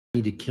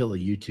Need to kill a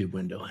YouTube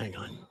window. Hang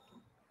on.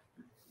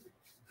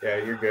 Yeah,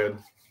 you're good.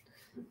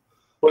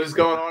 What is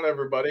going on,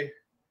 everybody?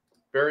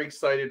 Very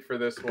excited for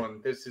this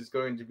one. This is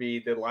going to be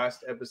the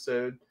last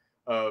episode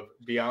of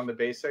Beyond the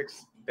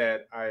Basics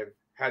that I've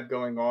had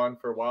going on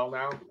for a while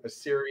now, a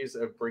series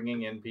of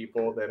bringing in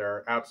people that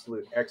are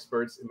absolute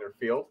experts in their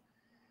field.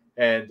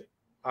 And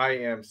I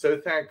am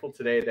so thankful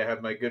today to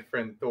have my good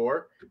friend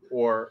Thor,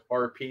 or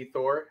RP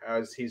Thor,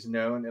 as he's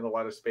known in a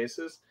lot of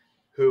spaces,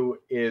 who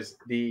is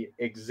the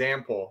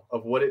example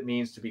of what it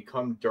means to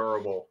become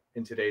durable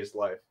in today's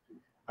life.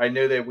 I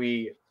know that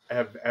we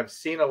have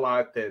seen a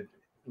lot that,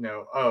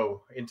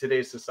 in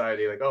today's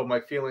society, like, oh, my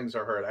feelings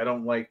are hurt. I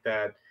don't like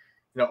that,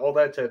 all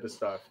that type of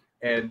stuff.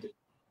 And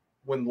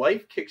when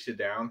life kicks you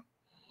down,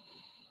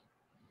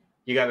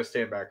 you got to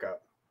stand back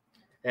up.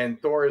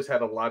 And Thor has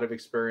had a lot of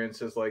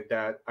experiences like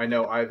that. I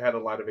know I've had a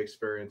lot of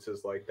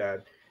experiences like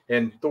that.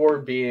 And Thor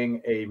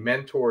being a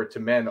mentor to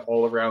men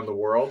all around the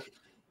world,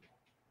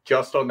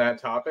 just on that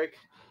topic,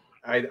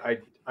 I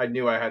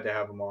knew I had to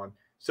have him on.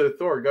 So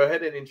Thor, go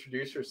ahead and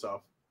introduce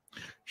yourself.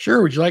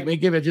 Sure. Would you like me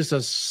to give it just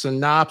a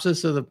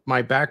synopsis of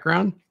my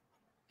background?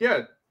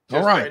 Yeah.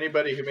 Just for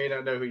anybody who may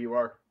not know who you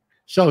are.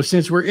 So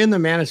since we're in the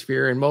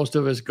manosphere and most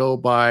of us go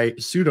by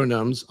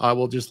pseudonyms, I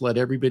will just let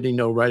everybody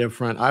know right up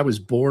front. I was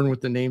born with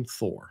the name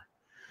Thor.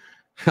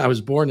 I was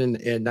born in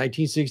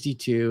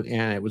 1962,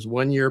 and it was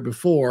 1 year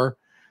before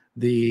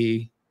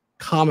the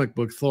comic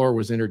book Thor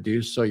was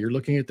introduced. So you're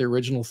looking at the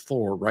original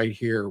Thor right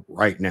here,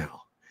 right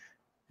now.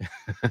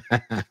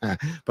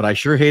 But I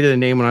sure hated the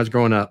name when I was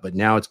growing up, but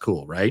now it's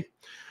cool, right?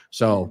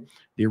 So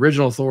the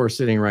original Thor is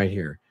sitting right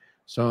here.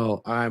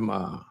 So I'm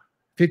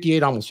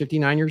 58, almost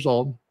 59 years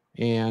old.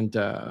 And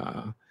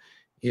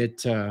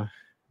been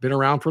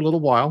around for a little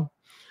while.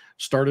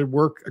 Started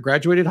work,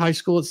 graduated high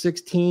school at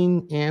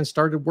 16 and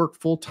started work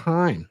full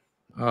time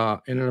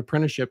in an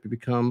apprenticeship to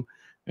become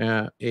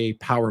a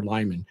power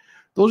lineman.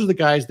 Those are the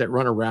guys that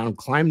run around,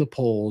 climb the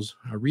poles,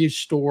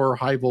 restore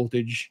high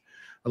voltage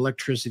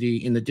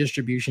electricity in the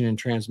distribution and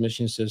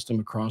transmission system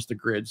across the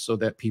grid so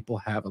that people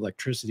have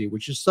electricity,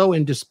 which is so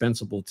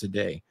indispensable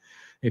today.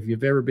 If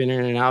you've ever been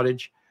in an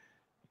outage,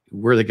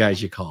 we're the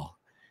guys you call.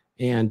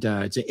 And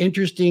it's an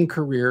interesting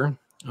career.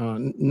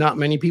 Not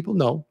many people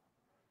know,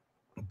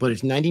 but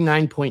it's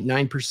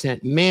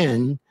 99.9%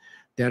 men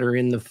that are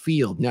in the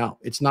field. Now,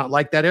 it's not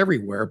like that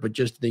everywhere, but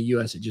just in the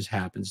U.S., it just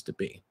happens to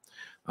be.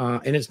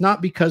 And it's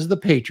not because of the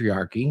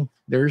patriarchy.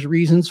 There's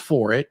reasons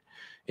for it.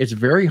 It's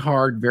very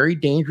hard, very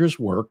dangerous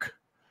work.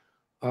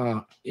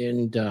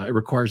 And it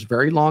requires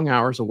very long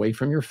hours away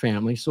from your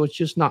family. So it's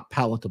just not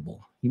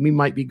palatable. We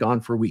might be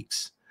gone for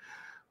weeks.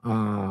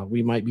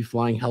 We might be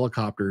flying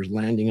helicopters,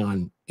 landing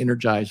on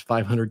energized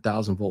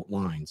 500,000 volt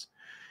lines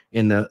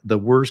in the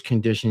worst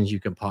conditions you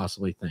can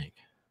possibly think.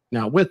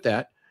 Now, with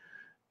that,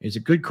 it's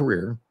a good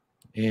career,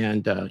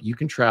 and you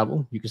can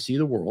travel, you can see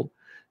the world,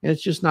 and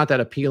it's just not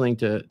that appealing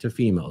to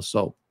females.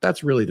 So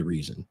that's really the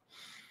reason.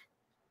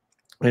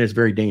 And it's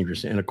very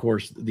dangerous. And of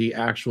course,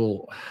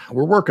 we're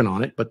working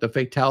on it, but the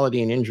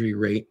fatality and injury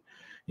rate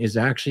is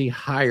actually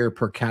higher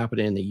per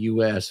capita in the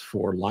US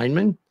for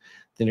linemen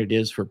than it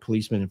is for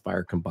policemen and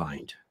fire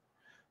combined.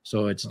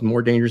 So it's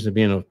more dangerous than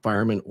being a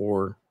fireman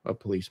or a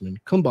policeman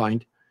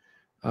combined.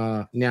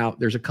 Now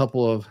there's a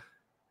couple of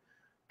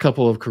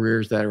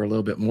careers that are a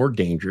little bit more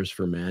dangerous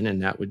for men,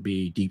 and that would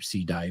be deep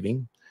sea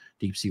diving,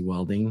 deep sea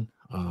welding,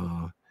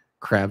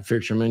 crab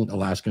fishermen,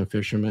 Alaskan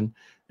fishermen,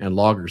 and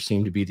loggers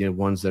seem to be the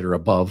ones that are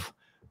above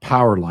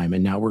power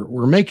linemen. Now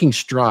we're making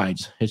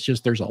strides. It's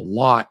just there's a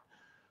lot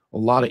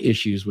of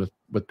issues with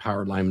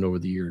power linemen over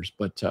the years,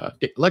 but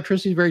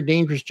electricity is a very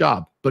dangerous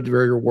job, but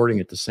very rewarding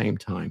at the same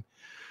time.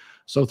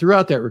 So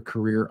throughout that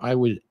career, I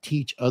would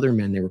teach other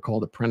men. They were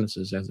called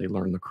apprentices as they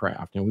learned the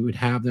craft, and we would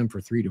have them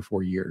for 3 to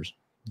 4 years.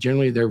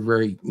 Generally, they're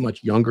very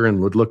much younger and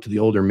would look to the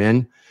older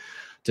men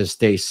to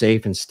stay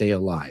safe and stay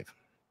alive.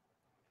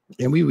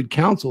 And we would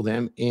counsel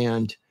them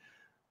and,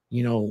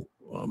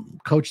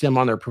 coach them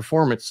on their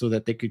performance so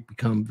that they could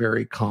become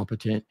very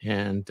competent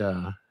and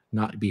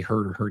not be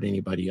hurt or hurt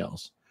anybody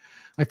else.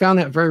 I found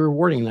that very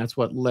rewarding. That's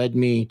what led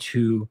me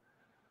to,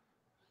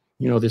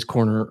 this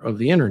corner of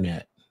the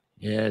internet.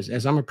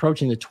 As I'm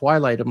approaching the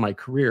twilight of my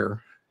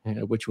career,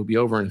 which will be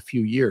over in a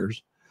few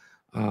years,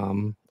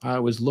 I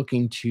was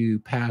looking to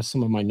pass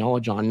some of my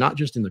knowledge on, not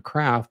just in the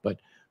craft,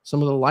 but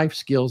some of the life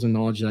skills and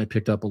knowledge that I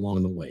picked up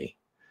along the way.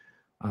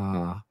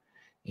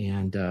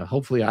 And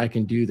hopefully I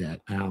can do that.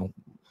 Now,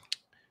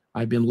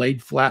 I've been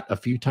laid flat a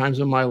few times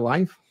in my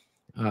life,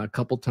 a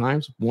couple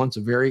times, once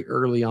very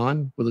early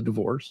on with a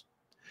divorce.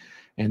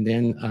 And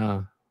then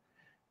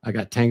I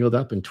got tangled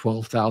up in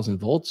 12,000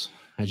 volts.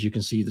 As you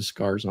can see, the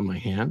scars on my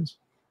hands.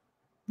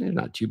 They're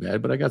not too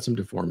bad, but I got some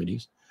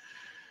deformities.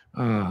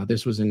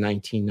 This was in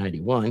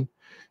 1991.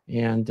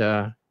 And,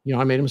 I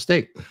made a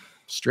mistake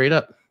straight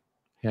up.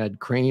 Had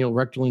cranial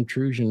rectal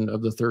intrusion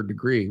of the 3rd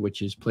degree,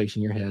 which is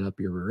placing your head up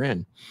your rear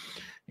end.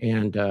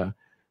 And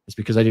it's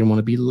because I didn't want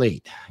to be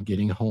late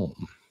getting home.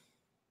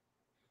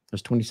 I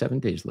was 27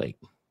 days late.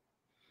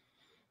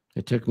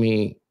 It took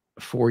me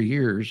 4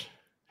 years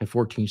and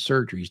 14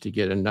 surgeries to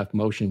get enough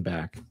motion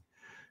back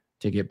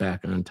to get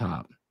back on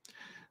top.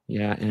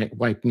 Yeah, and it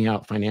wiped me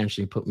out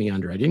financially, put me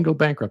under. I didn't go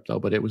bankrupt though,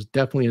 but it was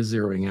definitely a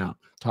zeroing out.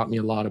 Taught me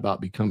a lot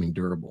about becoming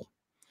durable.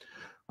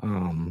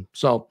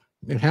 So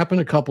it happened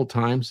a couple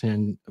times,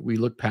 and we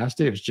looked past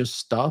it. It was just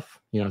stuff,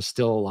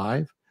 still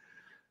alive.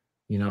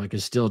 I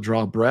could still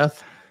draw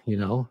breath,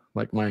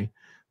 like my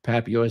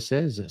pappy always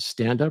says,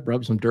 stand up,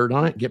 rub some dirt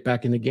on it, get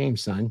back in the game,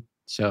 son.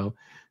 So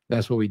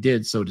that's what we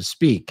did, so to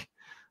speak.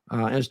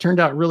 And it's turned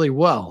out really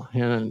well.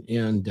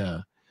 And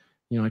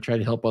I try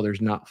to help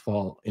others not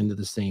fall into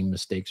the same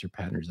mistakes or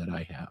patterns that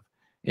I have.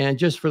 And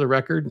just for the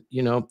record,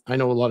 I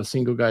know a lot of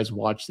single guys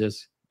watch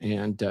this.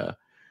 And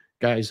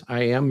guys,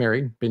 I am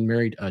married, been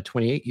married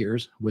 28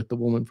 years with the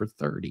woman for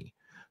 30.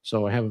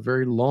 So I have a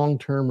very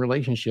long-term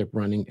relationship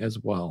running as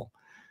well.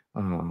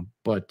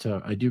 But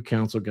I do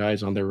counsel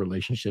guys on their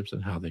relationships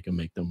and how they can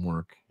make them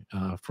work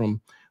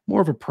from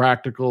more of a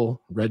practical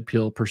red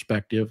pill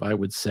perspective, I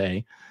would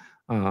say.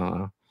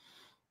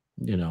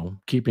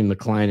 Keeping the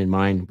client in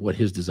mind what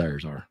his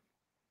desires are.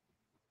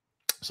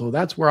 So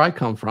that's where I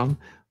come from.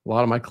 A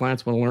lot of my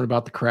clients want to learn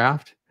about the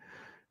craft.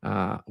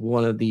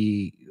 One of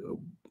the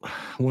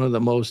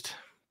most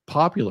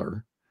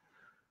popular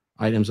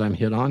items I'm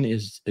hit on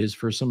is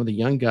for some of the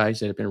young guys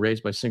that have been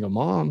raised by single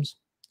moms,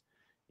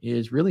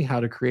 is really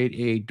how to create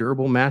a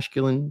durable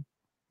masculine,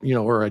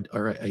 or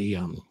a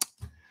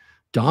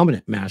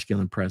dominant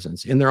masculine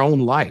presence in their own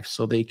life,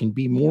 so they can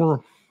be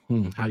more,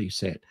 how do you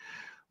say it?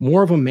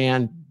 More of a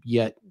man,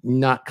 yet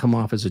not come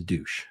off as a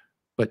douche,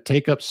 but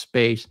take up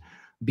space,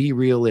 be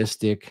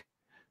realistic,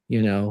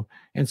 and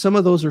some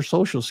of those are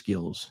social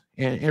skills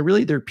and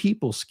really they're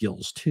people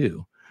skills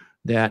too,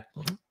 that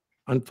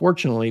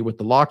unfortunately with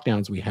the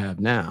lockdowns we have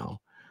now,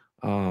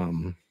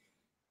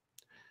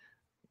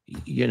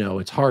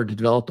 it's hard to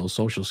develop those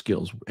social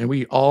skills, and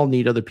we all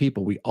need other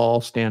people. We all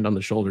stand on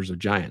the shoulders of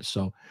giants.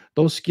 So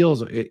those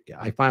skills,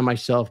 I find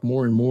myself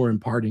more and more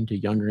imparting to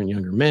younger and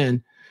younger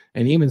men,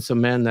 and even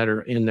some men that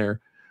are in their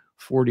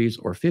 40s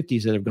or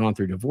 50s that have gone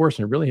through divorce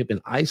and really have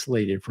been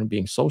isolated from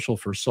being social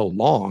for so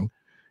long,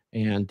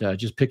 and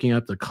just picking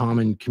up the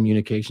common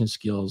communication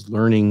skills,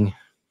 learning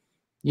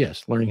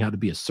how to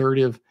be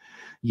assertive,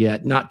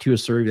 yet not too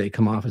assertive they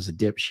come off as a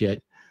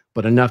dipshit,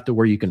 but enough to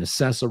where you can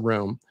assess a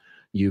room.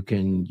 You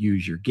can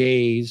use your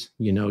gaze,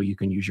 you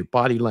can use your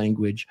body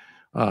language,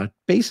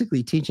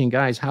 basically teaching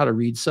guys how to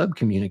read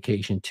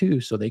sub-communication too,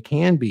 so they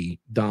can be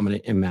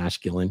dominant and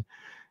masculine.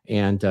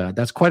 And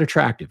that's quite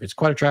attractive. It's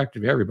quite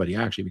attractive to everybody,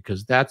 actually,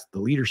 because that's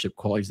the leadership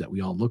qualities that we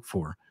all look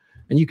for.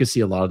 And you can see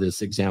a lot of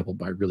this example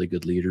by really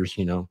good leaders.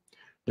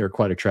 They're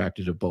quite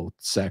attracted to both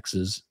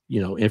sexes,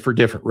 and for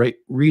different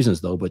reasons,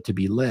 though, but to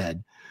be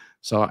led.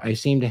 So I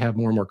seem to have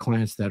more and more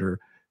clients that are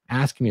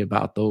asking me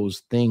about those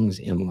things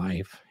in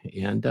life.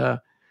 And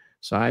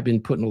so I've been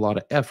putting a lot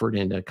of effort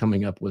into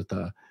coming up with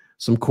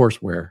some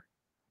courseware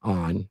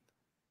on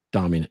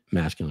dominant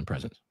masculine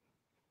presence,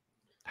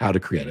 how to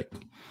create it.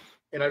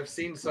 And I've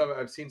seen some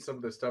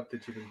of the stuff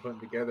that you've been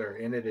putting together,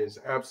 and it is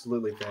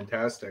absolutely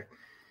fantastic.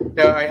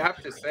 Now I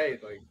have to say,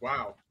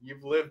 wow,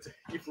 you've lived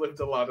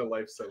a lot of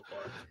life so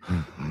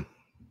far.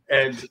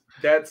 And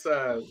that's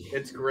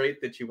it's great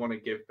that you want to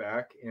give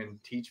back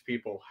and teach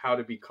people how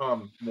to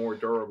become more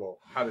durable,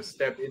 how to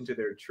step into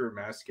their true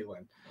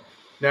masculine.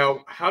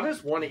 Now, how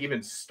does one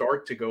even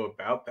start to go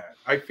about that?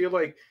 I feel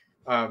like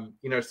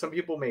some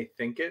people may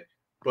think it,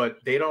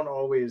 but they don't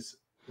always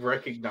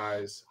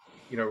recognize,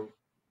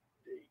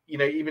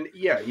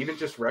 even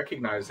just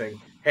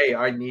recognizing, hey,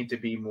 I need to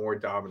be more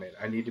dominant.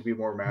 I need to be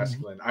more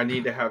masculine. I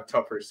need to have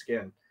tougher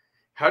skin.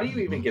 How do you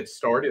even get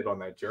started on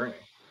that journey?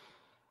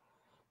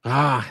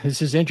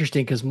 This is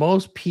interesting because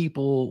most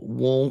people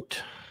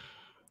won't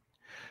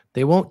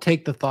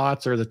take the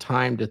thoughts or the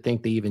time to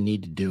think they even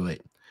need to do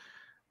it.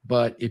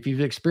 But if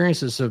you've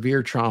experienced a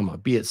severe trauma,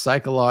 be it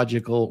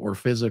psychological or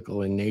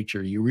physical in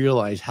nature, you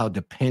realize how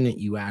dependent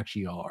you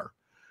actually are,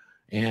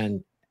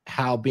 and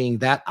how being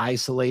that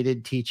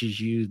isolated teaches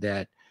you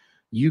that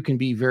you can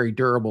be very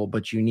durable,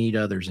 but you need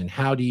others. And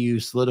how do you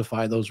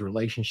solidify those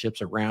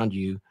relationships around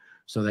you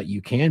so that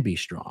you can be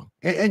strong?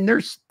 And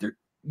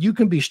you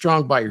can be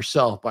strong by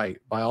yourself, by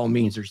all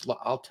means.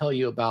 I'll tell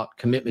you about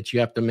commitments you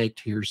have to make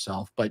to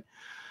yourself, but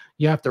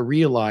you have to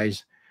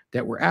realize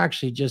that we're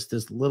actually just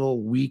this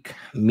little weak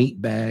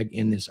meat bag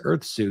in this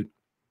earth suit.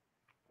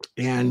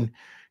 And,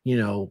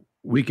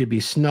 we could be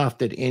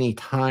snuffed at any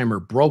time or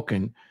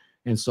broken.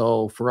 And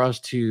so for us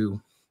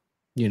to,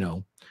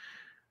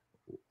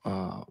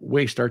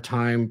 waste our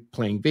time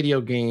playing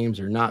video games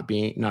or not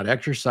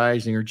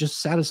exercising or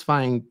just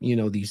satisfying,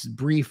 these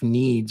brief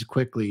needs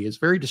quickly is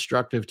very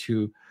destructive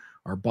to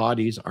our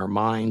bodies, our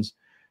minds,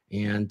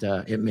 and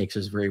it makes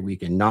us very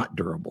weak and not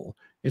durable.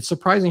 It's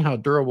surprising how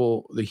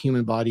durable the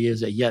human body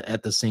is, yet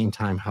at the same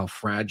time, how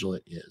fragile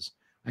it is.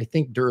 I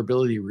think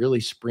durability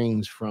really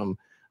springs from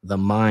the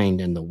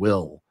mind and the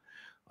will.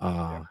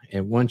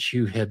 And once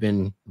you have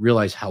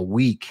realize how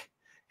weak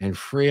and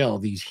frail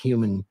these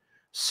human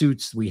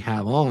suits we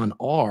have on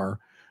are,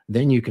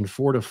 then you can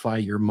fortify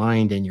your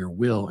mind and your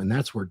will. And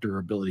that's where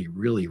durability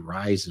really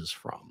rises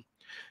from,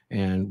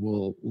 and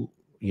will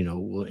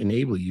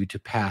enable you to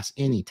pass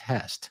any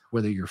test,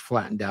 whether you're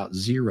flattened out,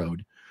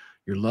 zeroed,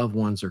 your loved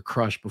ones are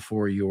crushed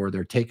before you, or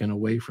they're taken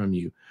away from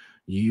you.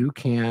 You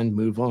can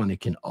move on. It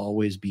can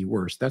always be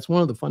worse. That's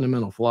one of the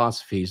fundamental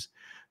philosophies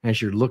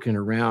as you're looking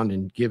around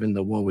and given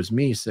the woe is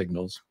me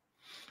signals.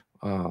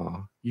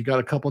 You got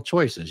a couple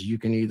choices. You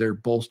can either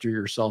bolster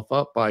yourself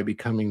up by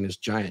becoming this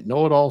giant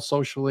know-it-all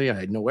socially.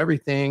 I know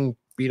everything,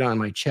 beat on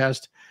my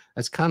chest.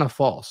 That's kind of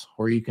false.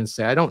 Or you can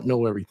say, I don't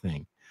know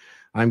everything.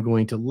 I'm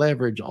going to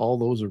leverage all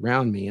those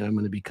around me, and I'm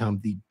going to become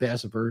the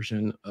best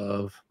version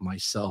of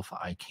myself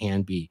I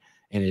can be.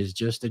 And it is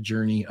just a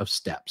journey of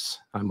steps.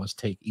 I must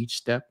take each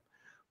step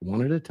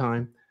one at a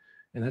time.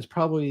 And that's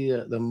probably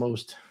the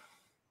most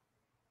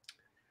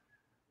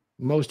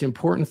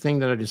important thing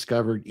that I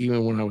discovered,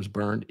 even when I was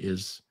burned,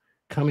 is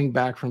coming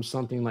back from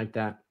something like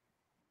that.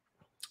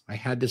 I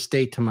had to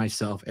state to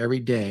myself every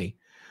day,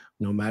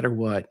 no matter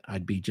what,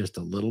 I'd be just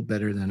a little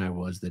better than I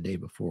was the day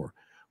before.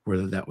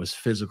 Whether that was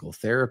physical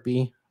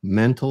therapy,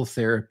 mental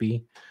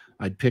therapy,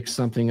 I'd pick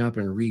something up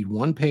and read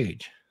one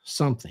page,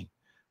 something.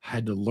 I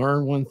had to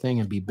learn one thing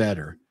and be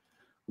better.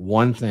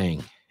 One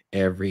thing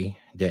every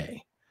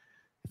day.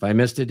 If I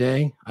missed a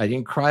day, I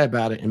didn't cry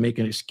about it and make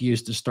an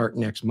excuse to start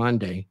next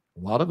Monday.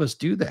 A lot of us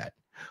do that.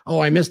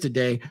 Oh, I missed a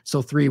day,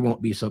 so 3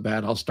 won't be so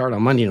bad. I'll start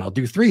on Monday and I'll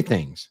do 3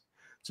 things.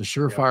 It's a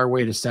surefire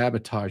way to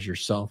sabotage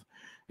yourself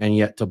and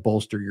yet to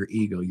bolster your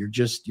ego. You're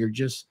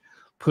just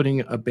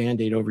putting a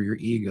Band-Aid over your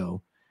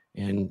ego.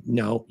 And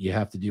no, you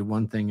have to do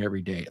one thing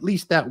every day. At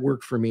least that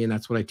worked for me. And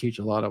that's what I teach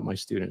a lot of my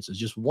students, is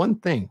just one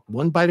thing,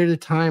 one bite at a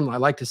time. I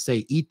like to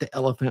say, eat the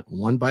elephant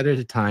one bite at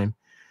a time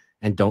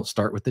and don't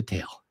start with the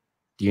tail.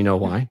 Do you know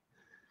why?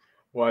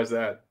 Why is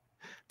that?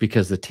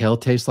 Because the tail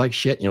tastes like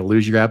shit and you'll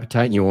lose your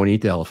appetite and you won't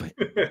eat the elephant.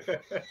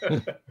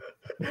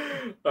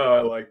 Oh,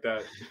 I like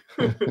that.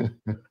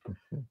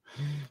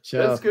 So,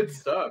 that's good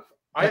stuff.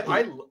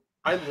 I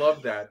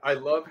love that. I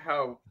love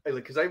how,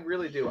 because I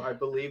really do. I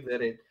believe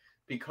that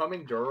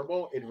becoming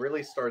durable, it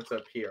really starts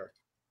up here.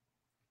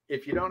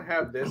 If you don't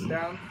have this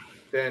down,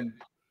 then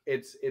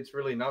it's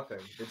really nothing.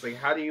 It's like,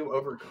 how do you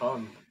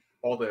overcome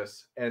all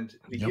this? And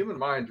the human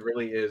mind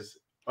really is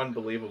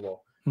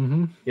unbelievable.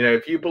 Mm-hmm. You know,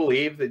 if you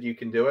believe that you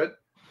can do it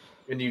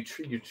and you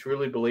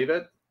truly believe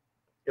it,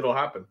 it'll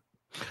happen.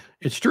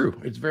 It's true.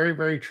 It's very,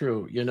 very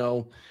true. You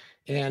know,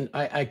 and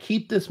I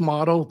keep this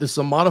model. This is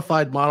a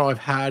modified model I've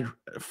had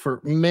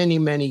for many,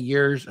 many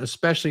years,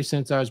 especially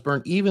since I was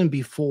burned, even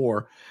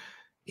before.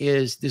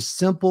 Is this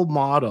simple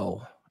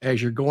motto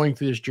as you're going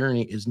through this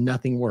journey is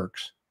nothing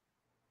works.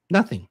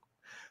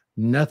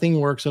 Nothing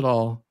works at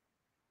all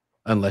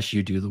unless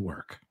you do the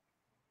work.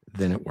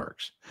 Then it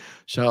works.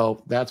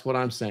 So that's what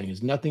I'm saying,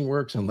 is nothing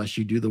works unless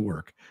you do the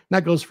work. And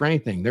that goes for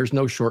anything. There's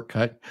no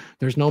shortcut.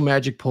 There's no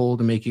magic pole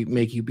to make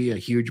you be a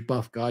huge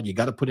buff god. You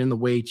got to put in the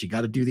weights. You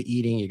got to do the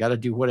eating. You got to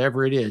do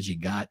whatever it is. You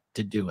got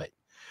to do it,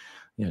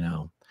 you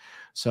know.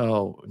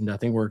 So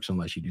nothing works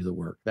unless you do the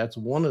work. That's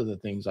one of the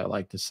things I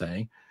like to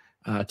say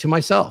to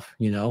myself,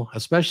 you know,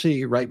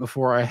 especially right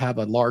before I have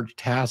a large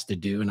task to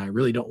do and I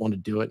really don't want to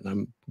do it. And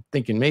I'm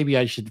thinking maybe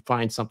I should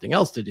find something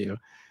else to do.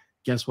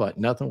 Guess what?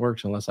 Nothing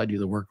works unless I do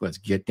the work. Let's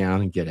get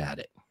down and get at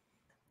it,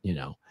 you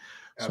know.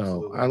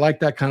 Absolutely. So I like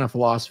that kind of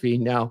philosophy.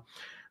 Now,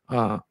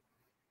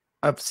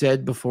 I've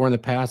said before in the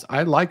past,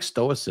 I like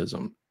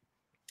stoicism.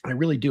 I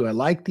really do. I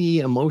like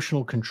the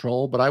emotional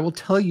control, but I will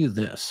tell you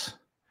this.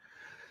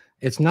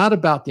 It's not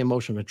about the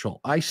emotional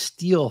control. I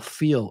still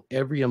feel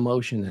every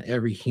emotion that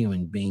every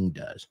human being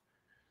does.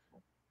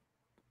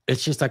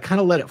 It's just I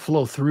kind of let it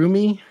flow through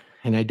me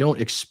and I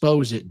don't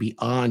expose it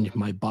beyond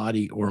my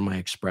body or my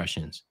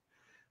expressions.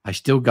 I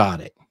still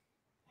got it.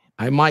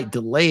 I might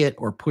delay it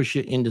or push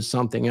it into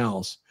something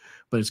else,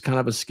 but it's kind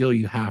of a skill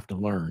you have to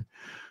learn.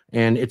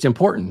 And it's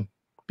important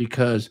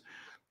because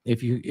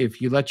if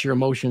you let your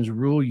emotions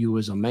rule you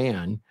as a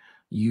man,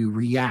 you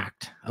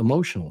react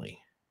emotionally.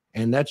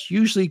 And that's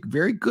usually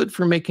very good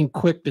for making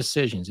quick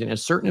decisions in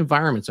certain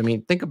environments. I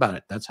mean, think about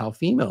it. That's how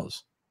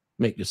females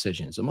make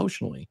decisions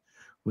emotionally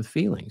with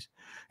feelings.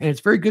 And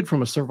it's very good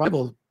from a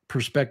survival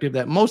perspective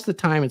that most of the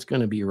time it's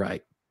going to be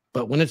right.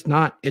 But when it's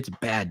not, it's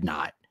bad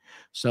not.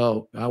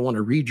 So I want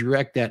to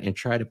redirect that and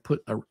try to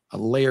put a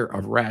layer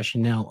of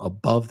rationale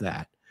above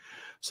that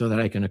so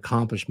that I can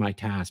accomplish my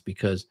task.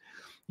 Because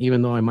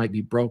even though I might be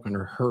broken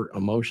or hurt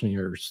emotionally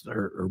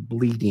or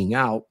bleeding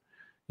out,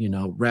 you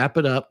know, wrap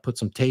it up, put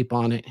some tape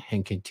on it,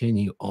 and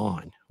continue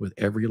on with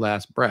every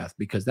last breath,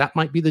 because that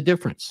might be the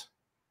difference,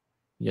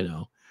 you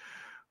know.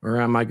 Or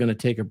am I going to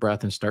take a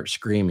breath and start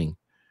screaming?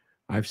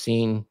 I've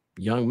seen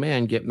young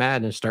men get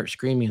mad and start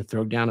screaming and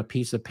throw down a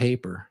piece of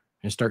paper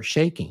and start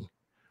shaking.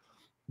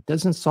 It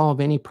doesn't solve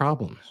any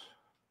problems.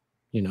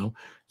 You know,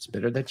 it's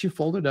better that you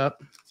fold it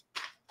up,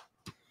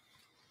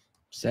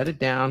 set it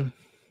down,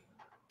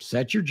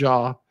 set your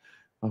jaw.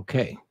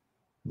 Okay,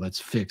 let's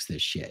fix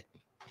this shit.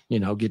 You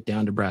know, get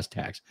down to brass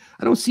tacks.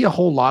 I don't see a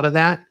whole lot of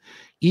that.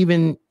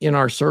 Even in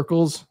our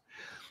circles,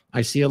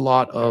 I see a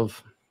lot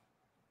of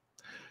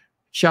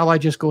Shall I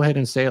just go ahead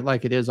and say it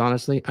like it is?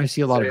 Honestly, I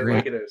see a lot of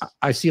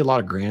I see a lot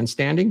of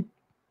grandstanding.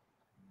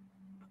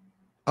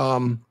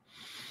 And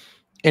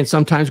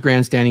sometimes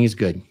grandstanding is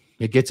good.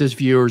 It gets us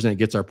viewers and it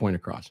gets our point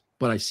across.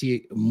 But I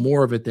see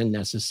more of it than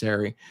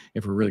necessary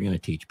if we're really going to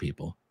teach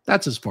people.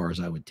 That's as far as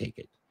I would take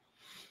it.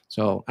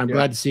 So I'm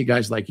glad to see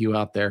guys like you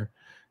out there.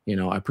 You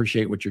know, I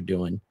appreciate what you're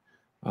doing.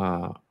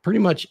 Pretty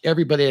much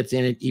everybody that's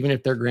in it, even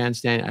if they're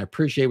grandstanding, I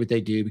appreciate what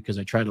they do because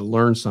I try to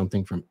learn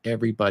something from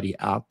everybody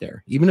out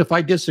there. Even if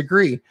I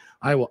disagree,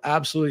 I will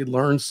absolutely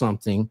learn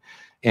something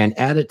and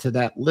add it to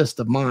that list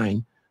of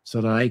mine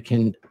so that I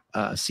can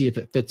see if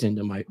it fits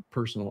into my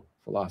personal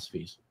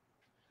philosophies.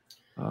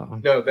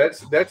 No,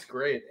 that's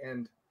great.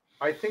 And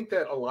I think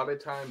that a lot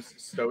of times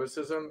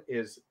stoicism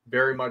is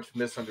very much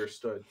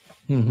misunderstood.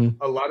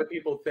 A lot of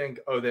people think,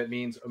 oh, that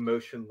means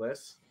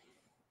emotionless.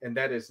 And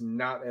that is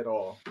not at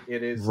all.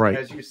 It is,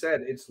 as you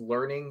said, it's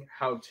learning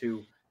how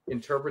to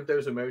interpret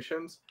those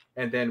emotions.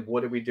 And then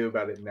what do we do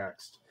about it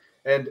next?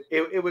 And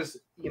it was,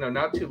 you know,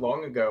 not too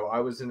long ago, I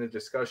was in a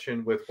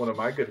discussion with one of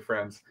my good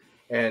friends,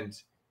 and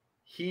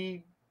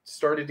he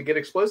started to get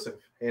explosive.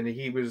 And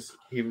he was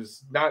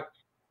not,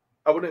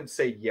 I wouldn't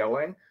say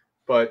yelling,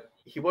 but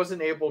he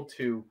wasn't able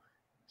to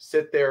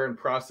sit there and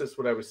process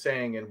what I was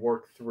saying and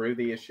work through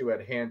the issue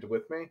at hand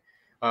with me.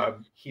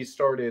 He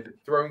started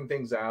throwing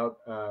things out,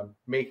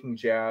 making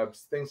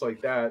jabs, things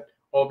like that,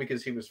 all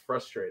because he was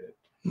frustrated.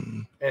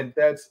 And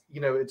that's,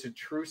 you know, it's a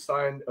true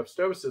sign of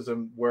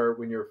stoicism where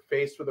when you're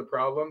faced with a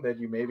problem that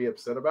you may be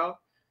upset about,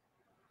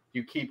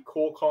 you keep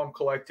cool, calm,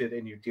 collected,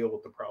 and you deal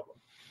with the problem.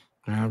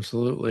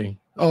 Absolutely.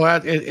 Oh,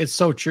 it's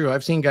so true.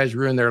 I've seen guys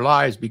ruin their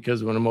lives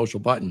because of an emotional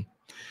button.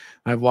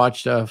 I've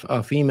watched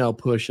a female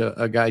push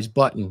a guy's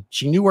button.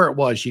 She knew where it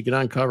was. She could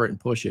uncover it and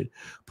push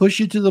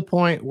it to the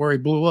point where he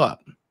blew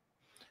up.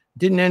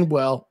 Didn't end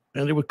well.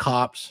 Ended with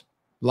cops.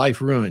 Life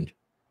ruined.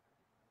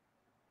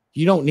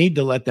 You don't need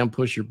to let them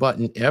push your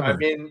button ever. I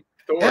mean,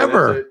 Thor,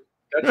 ever.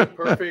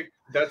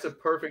 That's a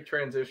perfect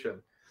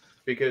transition,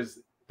 because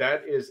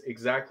that is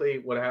exactly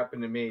what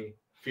happened to me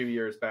a few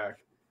years back.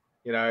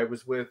 You know, I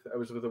was with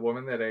a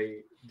woman that I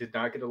did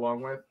not get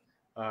along with.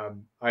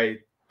 I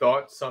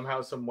thought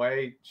somehow, some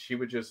way, she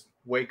would just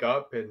wake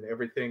up and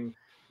everything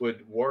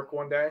would work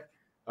one day.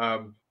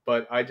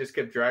 But I just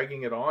kept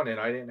dragging it on, and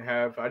I didn't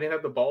have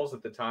the balls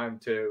at the time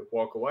to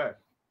walk away.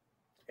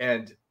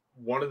 And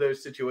one of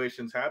those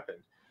situations happened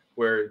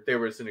where there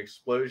was an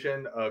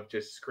explosion of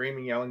just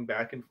screaming, yelling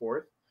back and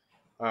forth.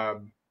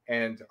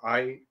 And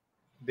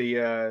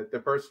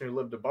the person who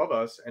lived above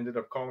us ended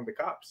up calling the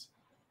cops,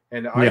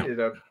 and I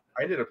ended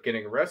up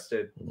getting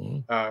arrested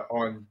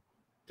on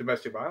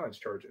domestic violence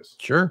charges.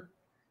 Sure.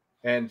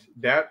 And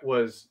that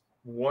was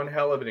one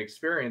hell of an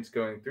experience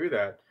going through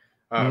that.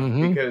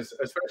 Because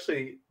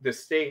especially the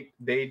state,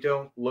 they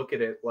don't look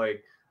at it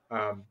like,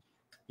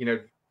 you know,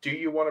 do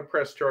you want to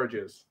press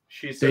charges?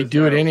 She says they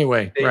do it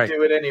anyway. They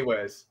do it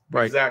anyways.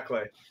 Right.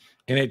 Exactly.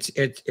 And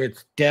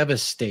it's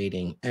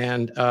devastating.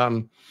 And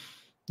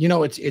you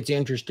know, it's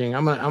interesting.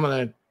 I'm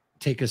gonna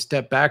take a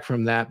step back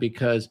from that,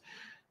 because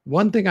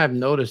one thing I've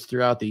noticed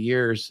throughout the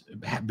years,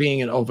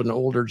 being of an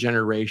older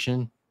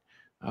generation,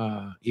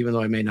 even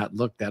though I may not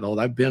look that old,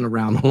 I've been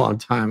around a long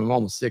time. I'm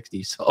almost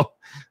 60. So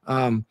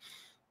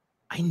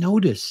I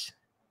notice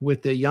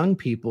with the young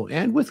people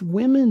and with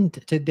women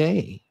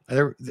today,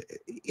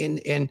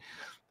 and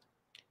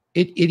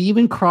it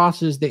even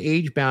crosses the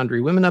age boundary.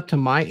 Women up to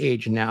my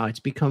age now, it's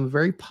become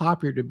very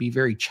popular to be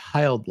very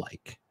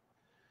childlike.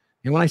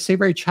 And when I say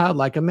very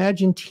childlike,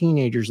 imagine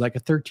teenagers like a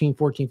 13,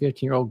 14,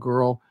 15-year-old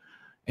girl,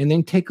 and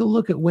then take a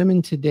look at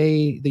women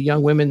today, the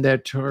young women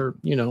that are,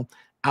 you know,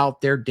 out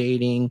there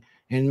dating,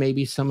 and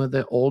maybe some of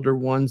the older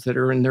ones that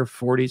are in their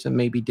 40s and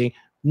maybe dating.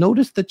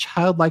 Notice the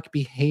childlike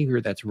behavior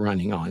that's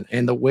running on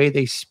and the way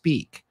they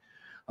speak.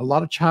 A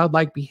lot of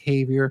childlike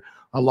behavior,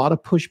 a lot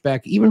of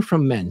pushback, even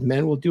from men.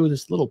 Men will do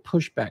this little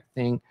pushback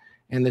thing,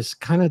 and this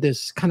kind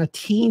of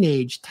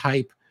teenage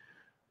type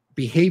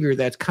behavior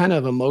that's kind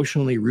of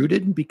emotionally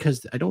rooted,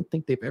 because I don't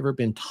think they've ever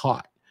been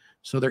taught.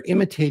 So they're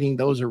imitating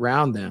those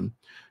around them,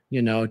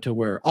 you know, to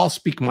where I'll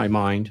speak my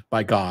mind,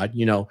 by God,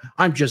 you know,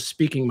 I'm just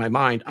speaking my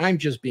mind. I'm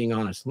just being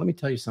honest. Let me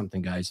tell you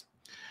something, guys.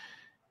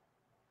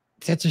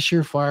 That's a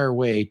surefire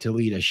way to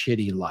lead a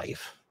shitty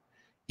life.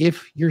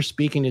 If you're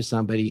speaking to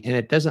somebody and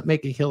it doesn't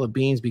make a hill of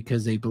beans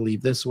because they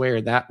believe this way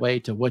or that way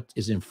to what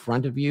is in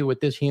front of you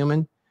with this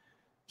human,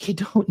 you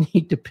don't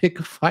need to pick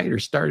a fight or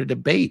start a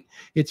debate.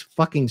 It's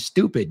fucking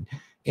stupid,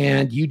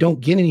 and you don't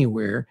get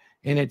anywhere,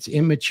 and it's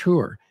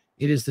immature.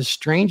 It is the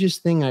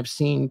strangest thing I've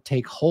seen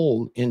take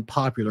hold in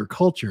popular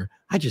culture.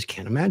 I just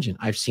can't imagine.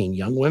 I've seen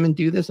young women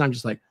do this. And I'm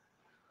just like,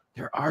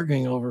 they're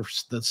arguing over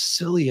the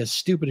silliest,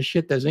 stupidest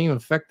shit that doesn't even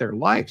affect their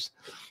lives.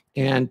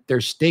 And they're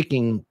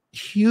staking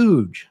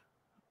huge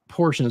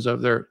portions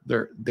of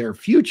their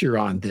future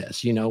on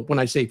this. You know, when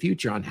I say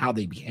future, on how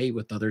they behave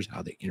with others,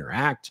 how they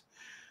interact,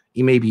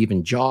 maybe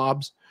even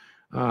jobs.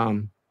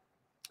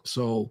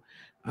 So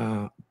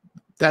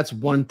that's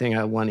one thing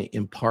I want to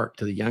impart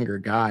to the younger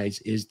guys,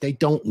 is they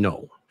don't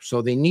know.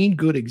 So they need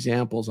good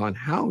examples on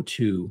how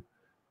to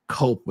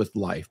cope with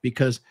life,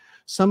 because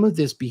some of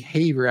this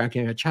behavior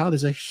acting like a child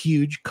is a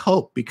huge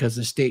cope, because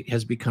the state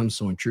has become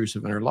so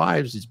intrusive in our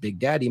lives. It's big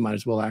daddy, might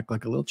as well act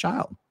like a little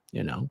child,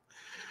 you know.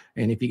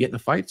 And if you get in a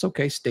fight, it's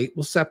okay. State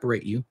will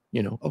separate you,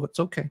 you know. Oh, it's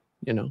okay,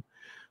 you know.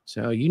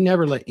 So you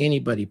never let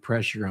anybody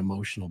press your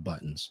emotional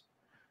buttons.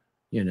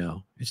 You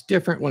know, it's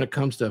different when it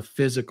comes to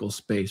physical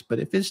space, but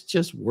if it's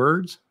just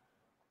words,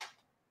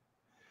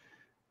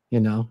 you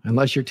know,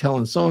 unless you're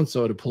telling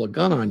so-and-so to pull a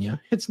gun on you,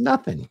 it's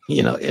nothing.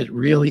 You know, it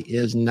really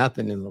is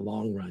nothing in the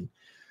long run,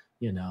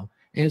 you know.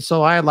 And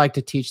so I like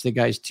to teach the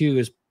guys too,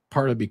 as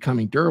part of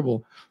becoming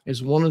durable,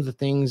 is one of the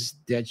things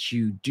that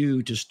you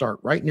do to start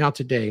right now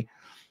today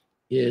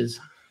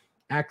is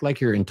act like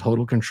you're in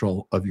total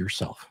control of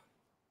yourself.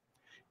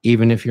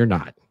 Even if you're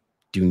not,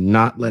 do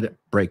not let it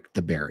break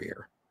the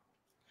barrier.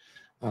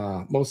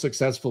 Most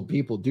successful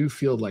people do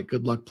feel like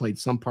good luck played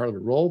some part of the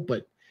role,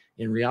 but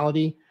in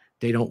reality,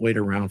 they don't wait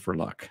around for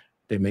luck.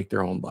 They make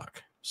their own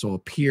luck. So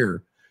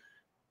appear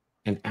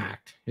and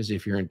act as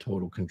if you're in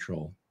total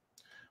control.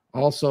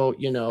 Also,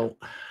 you know,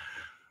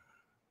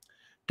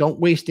 don't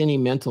waste any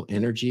mental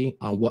energy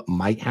on what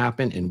might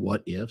happen and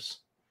what ifs.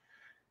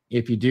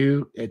 If you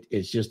do,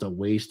 it's just a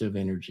waste of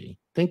energy.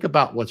 Think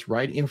about what's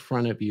right in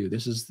front of you.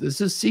 This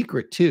is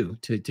secret too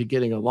to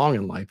getting along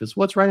in life, is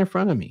what's right in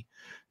front of me,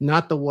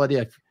 not the what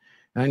if.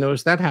 And I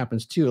notice that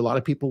happens too. A lot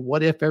of people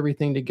what if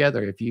everything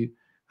together. If you,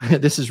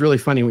 this is really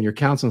funny when you're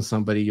counseling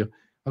somebody.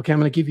 Okay, I'm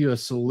going to give you a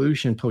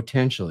solution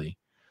potentially,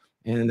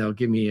 and they'll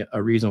give me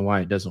a reason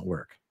why it doesn't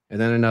work,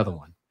 and then another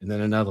one, and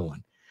then another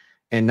one,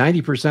 and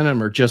 90% of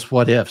them are just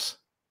what ifs.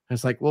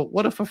 It's like, well,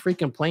 what if a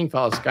freaking plane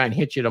fell out of the sky and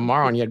hit you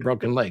tomorrow and you had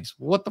broken legs?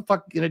 What the fuck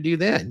are you going to do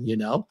then? You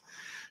know,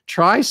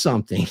 try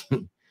something.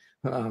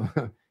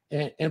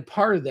 And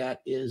part of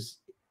that is,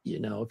 you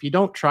know, if you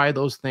don't try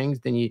those things,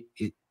 then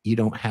you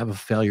don't have a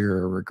failure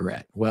or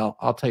regret. Well,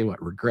 I'll tell you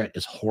what, regret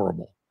is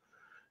horrible.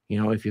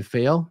 You know, if you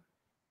fail,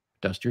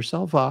 dust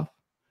yourself off,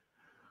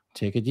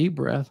 take a deep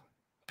breath,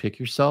 pick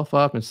yourself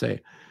up and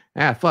say,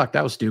 fuck,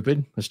 that was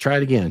stupid. Let's try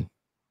it again.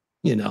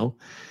 You know,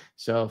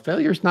 so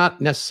failure is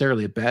not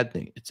necessarily a bad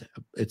thing.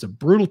 It's a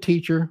brutal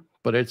teacher,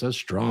 but it's a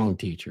strong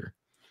teacher.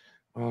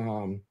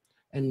 And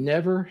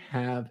never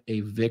have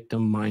a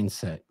victim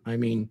mindset. I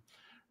mean,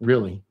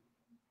 really,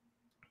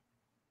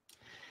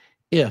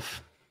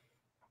 if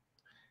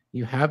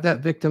you have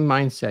that victim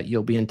mindset,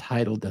 you'll be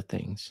entitled to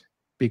things,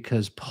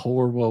 because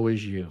poor woe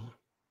is you.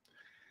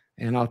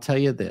 And I'll tell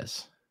you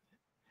this,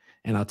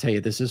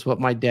 this is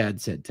what my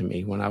dad said to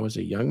me when I was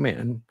a young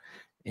man.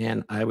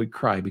 And I would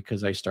cry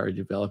because I started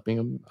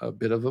developing a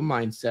bit of a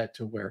mindset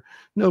to where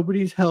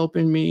nobody's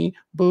helping me.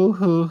 Boo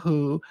hoo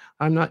hoo.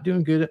 I'm not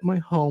doing good at my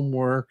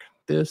homework.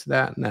 This,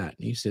 that, and that.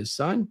 And he says,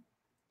 son,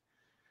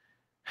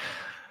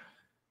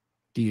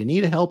 do you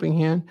need a helping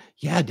hand?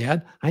 Yeah,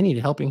 Dad, I need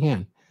a helping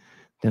hand.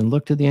 Then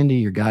look to the end of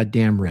your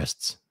goddamn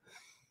wrists.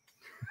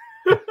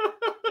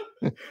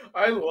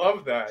 I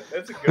love that.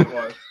 That's a good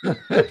one.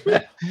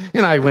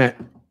 And I went,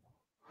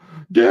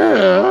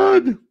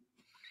 Dad.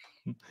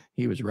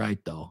 He was right,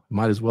 though.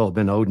 Might as well have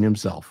been Odin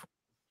himself.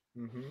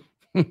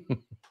 Mm-hmm.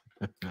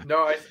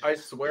 No, I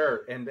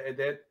swear. And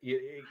that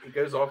it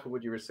goes off of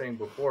what you were saying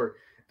before,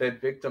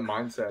 that victim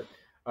mindset.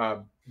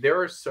 There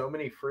are so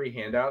many free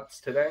handouts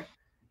today.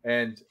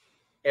 And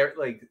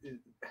like,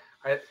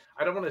 I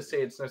don't want to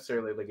say it's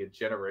necessarily like a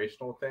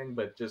generational thing,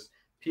 but just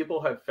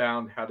people have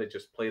found how to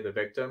just play the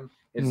victim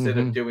instead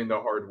of doing the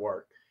hard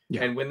work.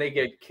 Yeah. And when they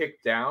get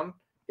kicked down,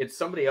 it's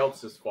somebody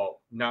else's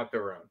fault, not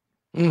their own.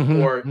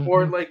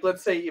 Or like,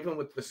 let's say even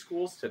with the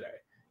schools today,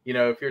 you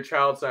know, if your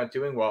child's not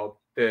doing well,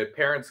 the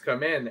parents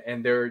come in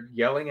and they're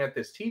yelling at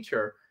this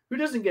teacher who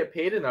doesn't get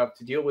paid enough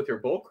to deal with your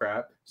bull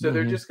crap. So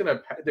they're just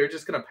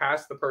gonna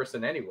pass the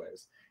person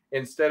anyways,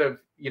 instead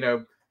of, you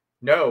know,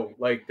 no,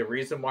 like the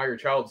reason why your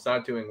child's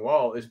not doing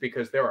well is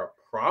because they're a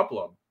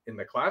problem in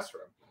the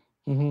classroom.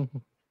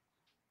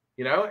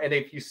 You know, and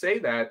if you say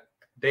that,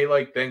 they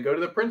like then go to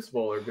the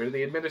principal or go to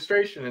the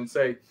administration and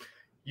say,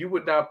 you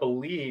would not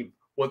believe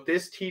what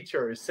this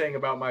teacher is saying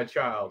about my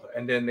child,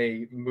 and then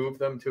they move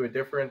them to a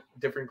different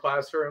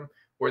classroom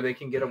where they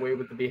can get away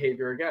with the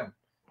behavior again.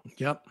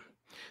 Yep.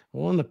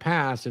 Well, in the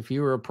past, if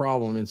you were a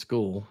problem in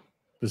school,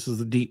 this is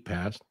the deep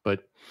past,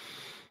 but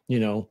you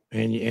know,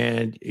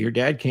 and your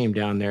dad came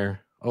down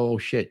there, oh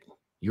shit,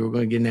 you were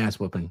going to get an ass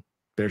whooping.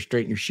 Better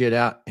straighten your shit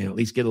out and at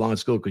least get along in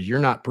school, because you're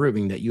not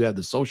proving that you have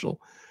the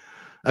social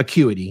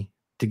acuity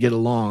to get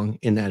along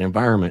in that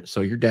environment.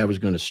 So your dad was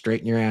going to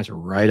straighten your ass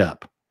right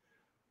up.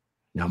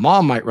 Now,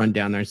 mom might run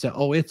down there and say,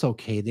 oh, it's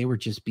okay. They were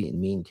just being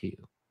mean to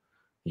you.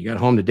 You got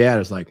home to dad.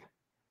 It's like,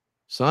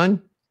 son, why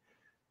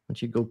don't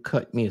you go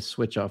cut me a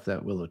switch off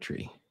that willow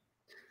tree?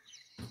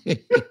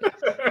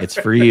 It's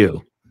for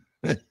you.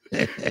 Now,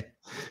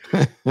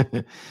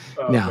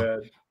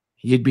 man,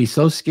 you'd be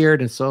so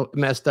scared and so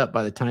messed up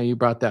by the time you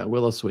brought that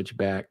willow switch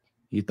back.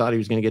 You thought he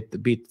was going to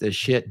get the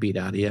shit beat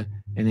out of you,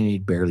 and then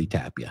he'd barely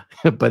tap you.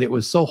 But it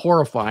was so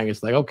horrifying.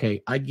 It's like,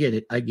 okay, I get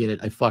it.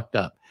 I fucked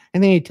up.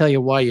 And then he'd tell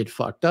you why you'd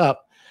fucked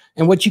up.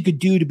 and what you could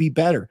do to be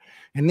better.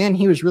 And then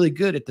he was really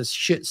good at this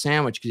shit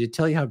sandwich because he'd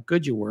tell you how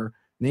good you were,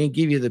 and then he'd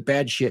give you the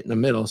bad shit in the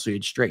middle so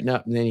you'd straighten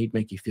up, and then he'd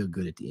make you feel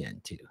good at the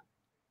end too.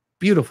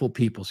 Beautiful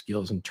people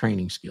skills and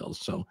training skills.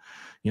 So,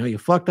 you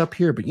fucked up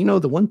here, but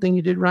the one thing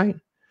you did right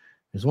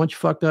is once you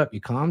fucked up, you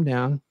calm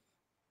down,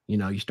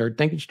 you start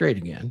thinking straight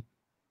again,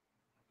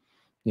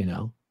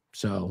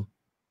 so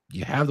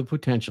you have the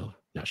potential.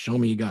 Now show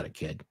me you got it,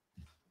 kid.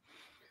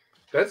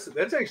 That's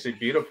actually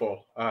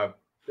beautiful.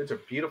 That's a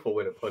beautiful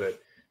way to put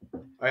it.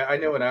 I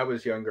know when I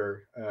was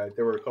younger,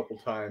 there were a couple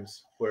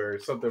times where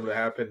something would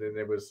happen and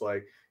it was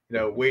like,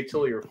 wait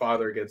till your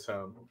father gets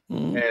home.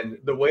 And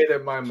the way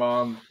that my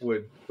mom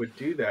would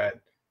do that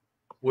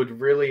would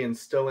really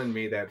instill in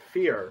me that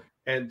fear.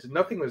 And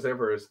nothing was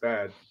ever as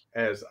bad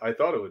as I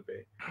thought it would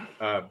be.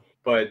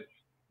 But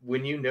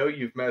when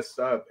you've messed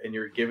up and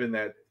you're given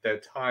that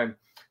time,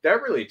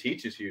 that really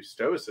teaches you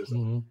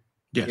stoicism.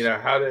 Yes.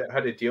 How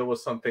to deal with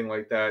something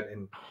like that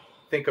and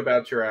think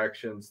about your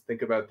actions,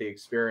 think about the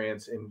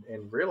experience, and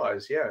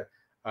realize,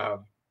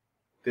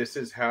 this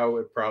is how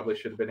it probably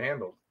should have been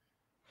handled.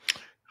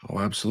 Oh,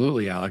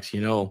 absolutely, Alex.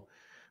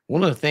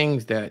 One of the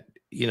things that,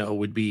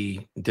 would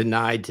be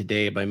denied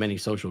today by many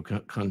social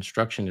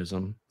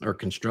constructionists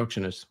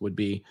would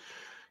be,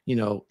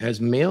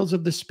 as males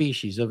of the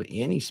species, of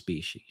any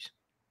species,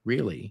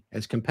 really,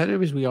 as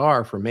competitive as we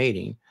are for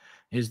mating,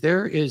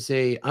 there is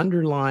a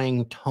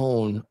underlying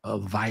tone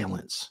of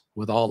violence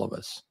with all of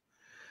us.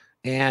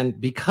 And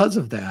because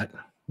of that,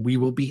 we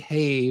will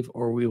behave,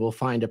 or we will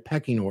find a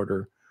pecking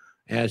order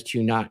as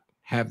to not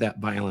have that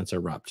violence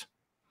erupt.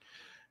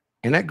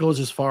 And that goes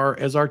as far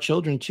as our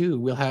children too.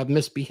 We'll have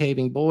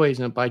misbehaving boys,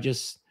 and by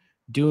just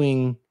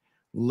doing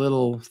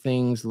little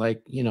things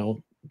like,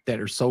 that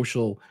are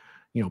social,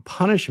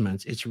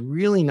 punishments, it's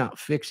really not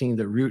fixing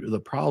the root of the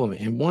problem.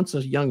 And once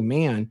a young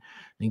man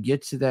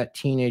gets to that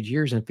teenage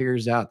years and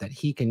figures out that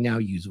he can now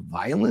use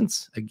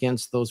violence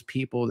against those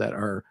people that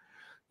are,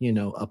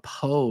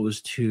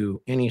 opposed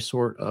to any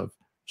sort of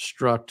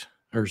strict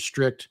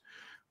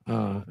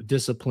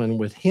discipline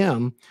with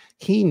him,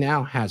 he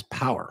now has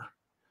power.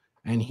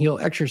 And he'll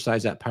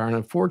exercise that power. And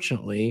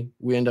unfortunately,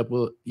 we end up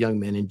with young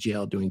men in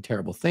jail doing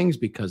terrible things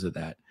because of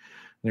that.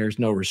 There's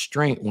no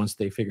restraint once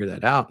they figure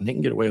that out, and they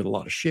can get away with a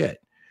lot of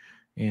shit.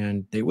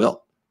 And they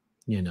will,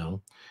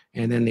 And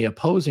then the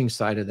opposing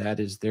side of that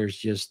is there's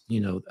just,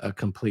 a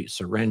complete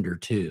surrender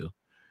too.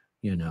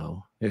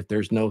 If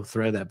there's no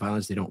threat of that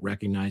violence, they don't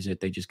recognize it.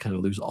 They just kind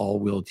of lose all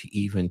will to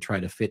even try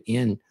to fit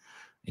in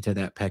into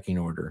that pecking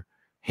order.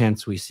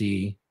 Hence, we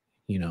see,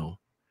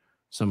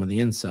 some of the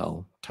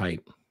incel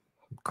type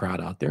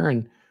crowd out there,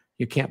 and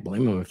you can't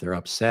blame them if they're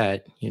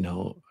upset,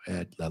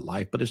 at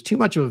life, but it's too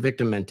much of a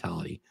victim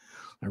mentality.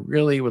 I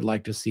really would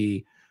like to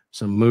see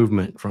some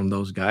movement from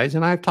those guys.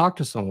 And I've talked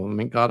to some of them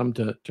and got them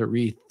to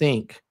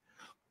rethink.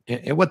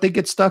 And what they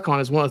get stuck on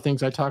is one of the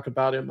things I talk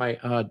about in my,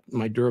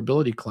 my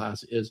durability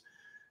class is,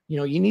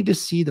 you need to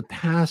see the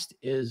past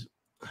is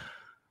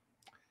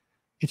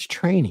it's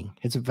training.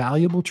 It's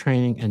valuable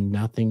training and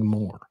nothing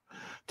more.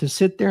 To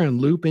sit there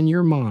and loop in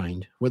your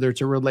mind, whether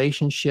it's a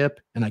relationship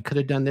and I could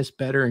have done this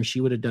better and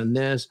she would have done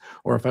this,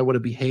 or if I would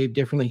have behaved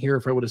differently here,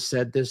 if I would have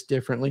said this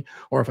differently,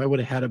 or if I would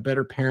have had a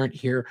better parent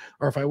here,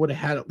 or if I would have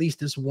had at least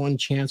this one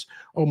chance.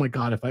 Oh my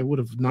God, if I would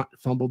have not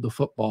fumbled the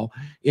football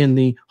in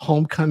the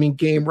homecoming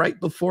game right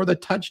before the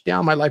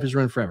touchdown, my life is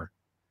ruined forever.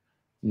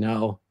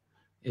 No,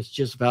 it's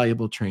just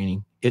valuable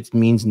training. It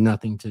means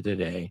nothing to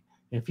today.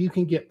 If you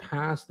can get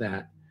past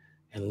that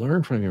and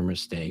learn from your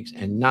mistakes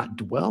and not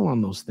dwell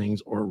on those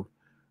things or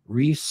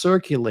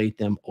recirculate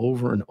them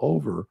over and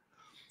over,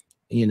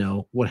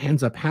 what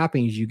ends up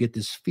happening is you get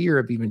this fear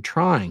of even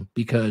trying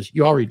because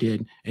you already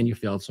did and you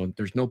failed. So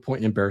there's no point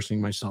in embarrassing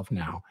myself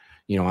now.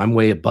 I'm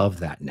way above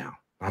that now.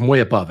 I'm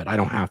way above it. I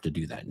don't have to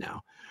do that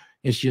now.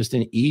 It's just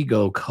an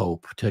ego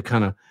cope to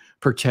kind of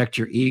protect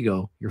your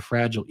ego, your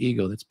fragile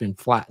ego that's been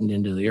flattened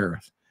into the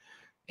earth.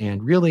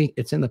 And really,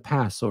 it's in the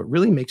past. So it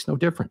really makes no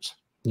difference,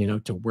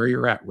 to where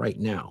you're at right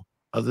now,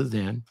 other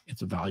than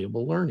it's a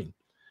valuable learning.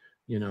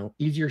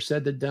 Easier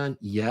said than done.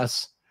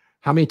 Yes.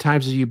 How many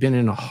times have you been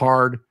in a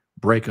hard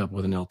breakup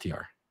with an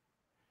LTR?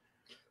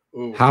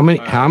 Ooh, how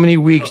many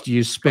weeks do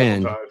you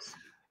spend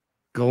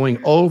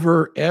going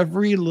over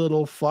every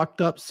little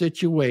fucked up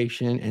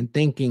situation and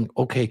thinking,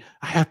 okay,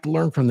 I have to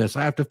learn from this.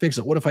 I have to fix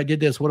it. What if I did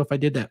this? What if I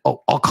did that?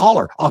 Oh, I'll call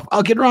her.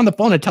 I'll get her on the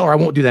phone and tell her I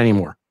won't do that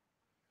anymore.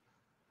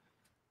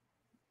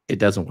 It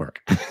doesn't work.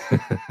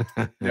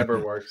 Never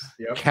works.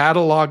 Yep.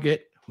 Catalog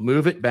it,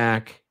 move it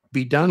back,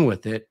 be done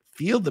with it.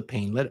 Feel the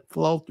pain, let it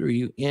flow through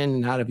you, in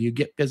and out of you.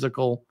 Get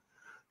physical.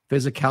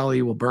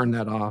 Physicality will burn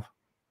that off.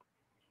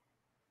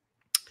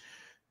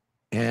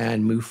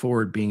 And move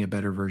forward being a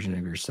better version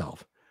of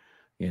yourself.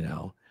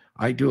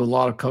 I do a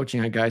lot of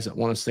coaching on guys that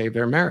want to save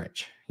their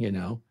marriage,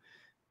 and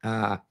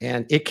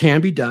it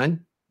can be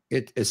done.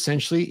 It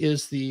essentially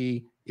is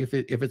if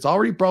it's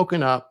already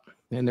broken up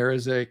and there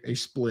is a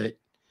split,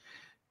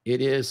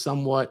 it is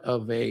somewhat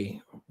of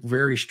a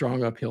very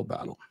strong uphill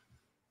battle.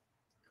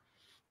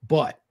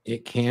 But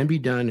It can be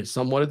done. It's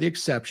somewhat of the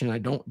exception. I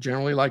don't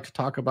generally like to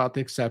talk about the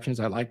exceptions.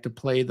 I like to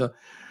play the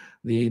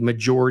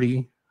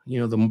majority,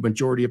 the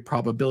majority of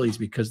probabilities,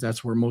 because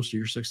that's where most of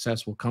your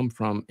success will come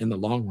from in the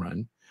long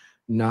run,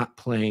 not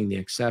playing the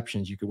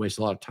exceptions. You could waste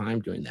a lot of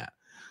time doing that,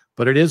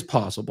 but it is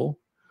possible.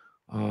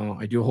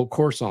 I do a whole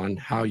course on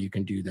how you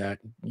can do that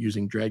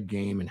using dread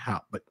game and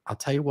how, but I'll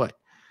tell you what,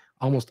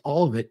 almost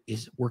all of it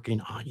is working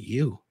on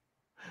you,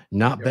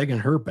 not begging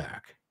her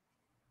back.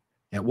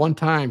 At one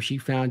time, she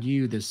found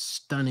you this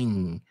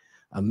stunning,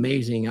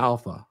 amazing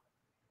alpha.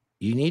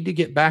 You need to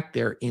get back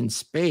there in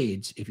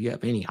spades if you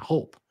have any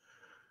hope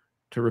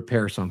to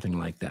repair something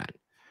like that.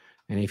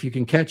 And if you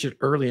can catch it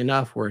early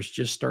enough where it's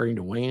just starting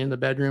to wane in the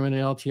bedroom in an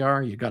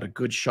LTR, you got a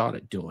good shot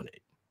at doing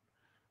it.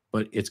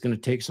 But it's going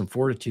to take some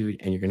fortitude,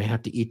 and you're going to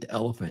have to eat the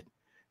elephant.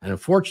 And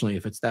unfortunately,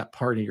 if it's that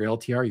part of your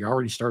LTR, you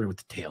already started with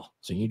the tail.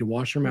 So you need to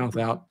wash your mouth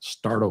out,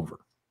 start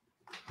over.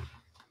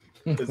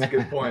 That's a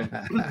good point.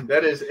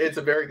 It's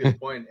a very good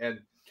point.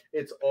 And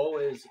it's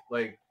always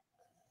like,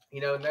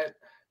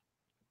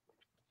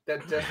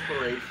 that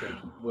desperation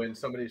when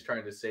somebody's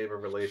trying to save a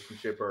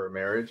relationship or a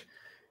marriage,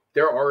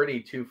 they're already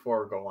too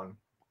far gone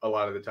a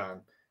lot of the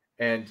time.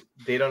 And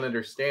they don't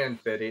understand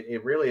that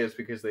it really is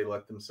because they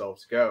let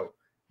themselves go.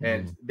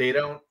 And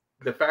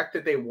the fact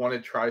that they want to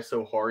try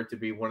so hard to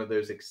be one of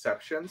those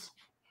exceptions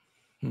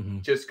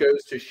just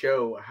goes to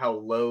show how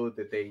low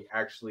that they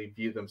actually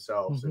view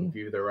themselves and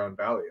view their own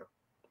value.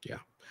 Yeah.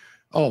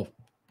 Oh,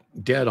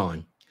 dead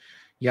on.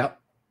 Yep.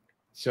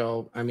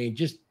 So, I mean,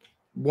 just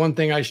one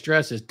thing I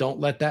stress is don't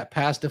let that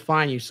past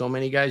define you. So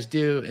many guys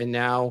do. And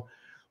now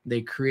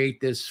they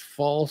create this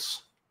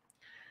false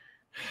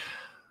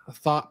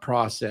thought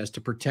process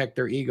to protect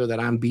their ego that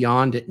I'm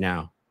beyond it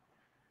now.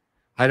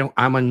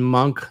 I'm in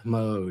monk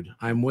mode.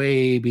 I'm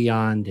way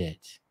beyond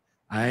it.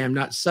 I am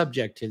not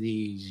subject to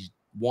these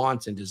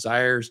wants and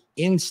desires,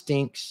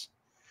 instincts,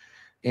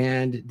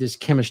 and this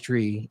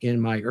chemistry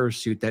in my earth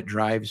suit that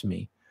drives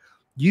me.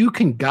 You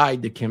can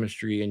guide the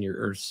chemistry in your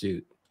earth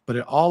suit, but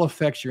it all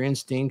affects your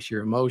instincts,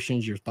 your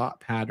emotions, your thought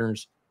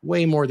patterns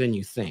way more than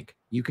you think.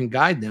 You can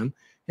guide them.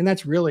 And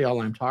that's really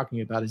all I'm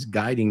talking about, is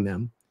guiding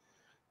them,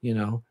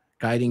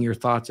 guiding your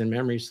thoughts and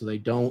memories so they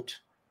don't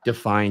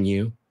define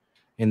you,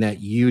 and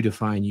that you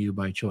define you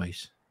by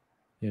choice.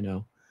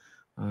 Yeah,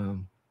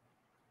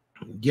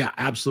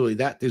 absolutely.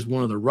 That is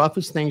one of the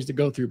roughest things to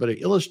go through, but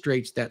it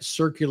illustrates that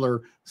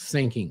circular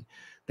thinking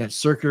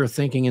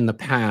in the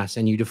past,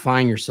 and you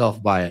define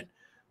yourself by it.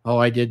 Oh,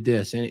 I did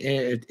this. And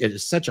it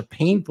is such a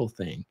painful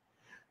thing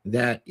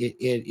that it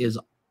is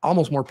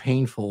almost more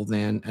painful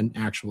than an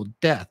actual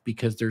death,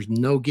 because there's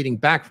no getting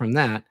back from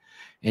that.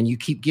 And you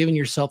keep giving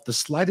yourself the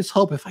slightest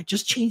hope. If I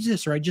just change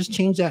this, or I just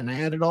change that, and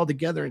I add it all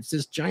together, it's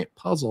this giant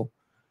puzzle.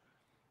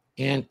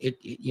 And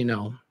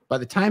by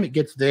the time it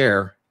gets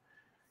there,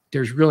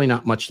 there's really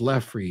not much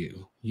left for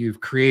you.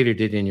 You've created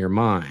it in your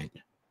mind,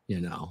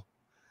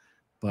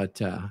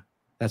 but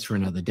that's for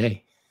another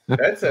day.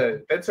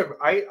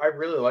 I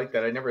really like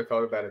that. I never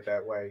thought about it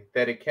that way,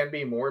 that it can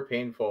be more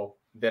painful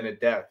than a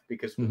death,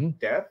 because with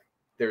death,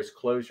 there's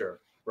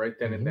closure right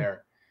then and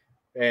there.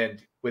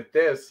 And with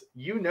this,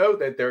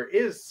 that there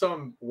is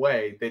some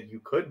way that you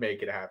could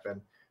make it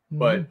happen,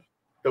 but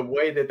the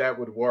way that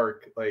would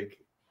work, like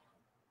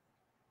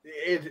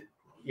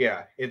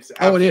it's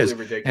absolutely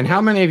ridiculous. And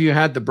how many of you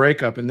had the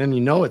breakup and then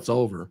it's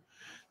over,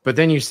 but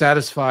then you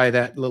satisfy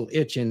that little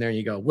itch in there and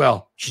you go,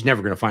 well, she's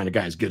never going to find a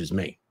guy as good as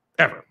me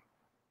ever.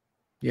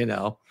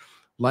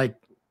 Like,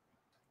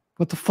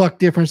 what the fuck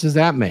difference does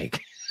that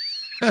make?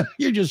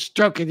 You're just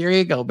stroking your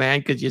ego, man,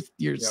 because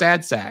you're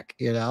sad sack,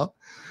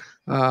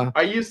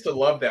 I used to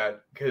love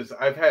that, because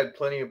I've had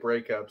plenty of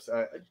breakups,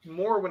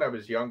 more when I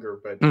was younger,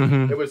 but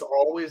it was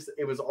always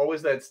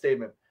that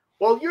statement,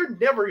 well, you're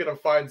never going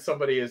to find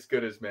somebody as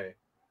good as me.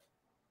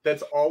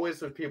 That's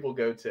always what people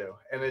go to.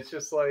 And it's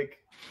just like,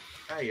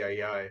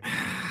 ay.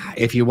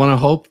 If you want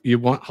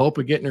hope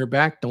of getting her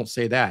back, don't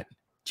say that.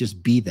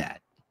 Just be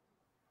that.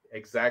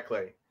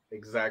 Exactly.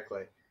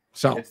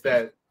 So it's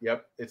that,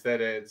 it's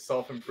that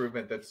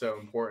self-improvement that's so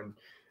important.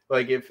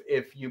 Like if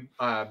you,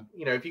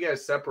 if you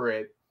guys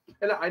separate,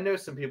 and I know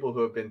some people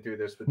who have been through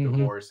this with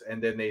divorce,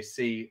 and then they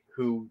see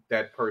who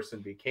that person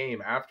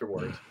became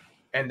afterwards.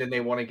 And then they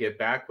want to get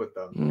back with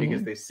them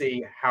because they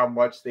see how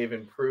much they've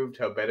improved,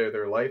 how better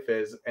their life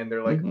is. And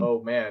they're like,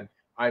 oh man,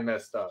 I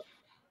messed up.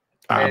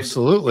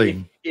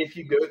 Absolutely. If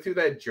you go through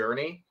that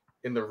journey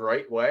in the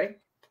right way,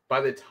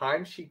 by the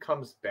time she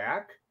comes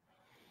back,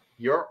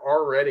 you're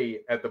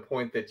already at the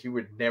point that you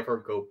would never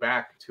go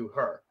back to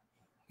her.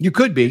 You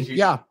could be.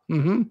 Yeah.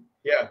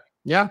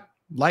 Yeah.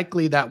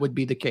 Likely that would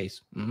be the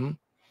case.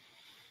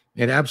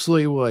 It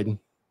absolutely would.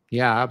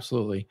 Yeah,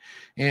 absolutely.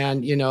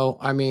 And,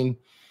 I mean,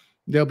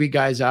 there'll be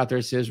guys out there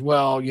that says,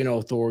 well,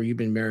 Thor, you've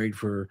been married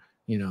for,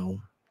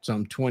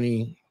 some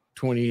 20,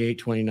 28,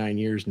 29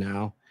 years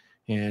now.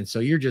 And so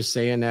you're just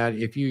saying that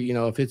if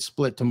if it's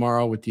split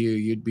tomorrow with you,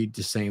 you'd be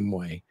the same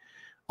way.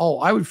 Oh,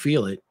 I would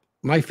feel it.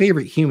 My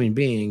favorite human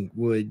being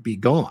would be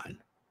gone.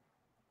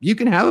 You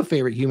can have a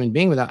favorite human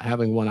being without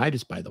having one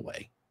itis, by the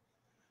way.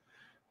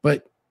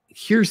 But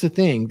here's the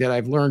thing that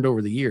I've learned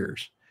over the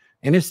years,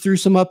 and it's through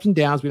some ups and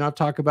downs. We don't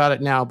talk about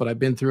it now, but I've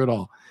been through it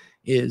all,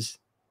 is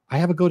I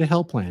have a go to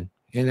hell plan.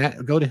 And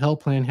that go to hell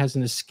plan has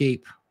an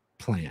escape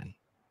plan.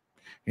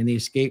 And the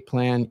escape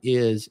plan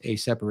is a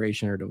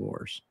separation or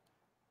divorce.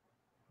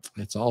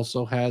 It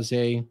also has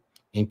a,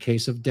 in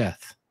case of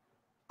death,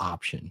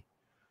 option.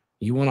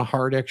 You want a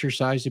hard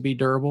exercise to be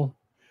durable?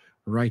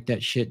 Write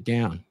that shit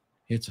down.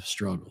 It's a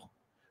struggle.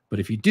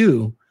 But if you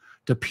do,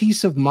 the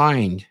peace of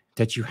mind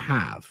that you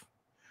have,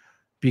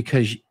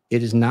 because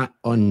it is not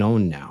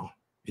unknown now,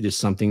 it is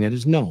something that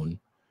is known,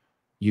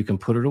 you can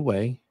put it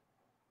away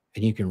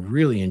and you can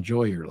really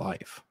enjoy your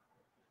life.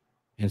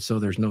 And so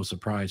there's no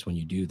surprise when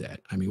you do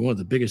that. I mean, one of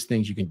the biggest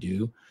things you can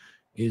do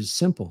is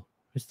simple.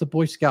 It's the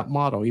Boy Scout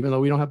motto. Even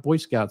though we don't have Boy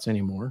Scouts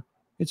anymore,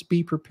 it's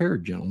be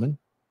prepared, gentlemen.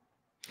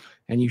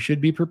 And you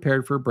should be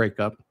prepared for a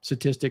breakup.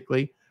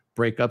 Statistically,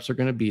 breakups are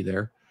going to be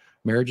there.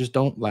 Marriages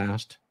don't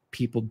last.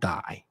 People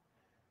die.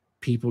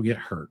 People get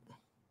hurt.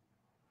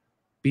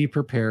 Be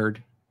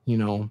prepared, you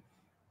know.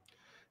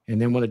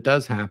 And then when it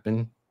does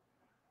happen,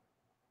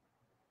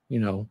 you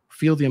know,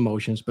 feel the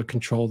emotions, but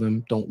control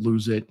them. Don't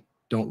lose it.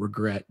 Don't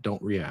regret.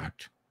 Don't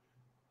react.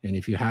 And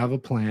if you have a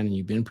plan and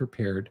you've been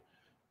prepared,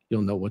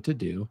 you'll know what to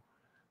do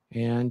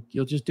and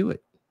you'll just do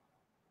it.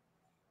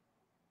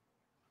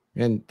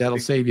 And that'll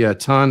save you a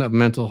ton of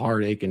mental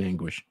heartache and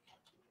anguish.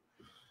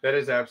 That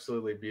is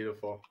absolutely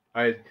beautiful.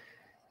 I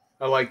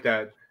like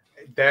that.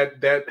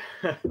 That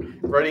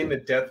writing the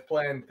death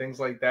plan, things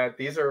like that.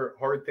 These are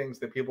hard things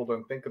that people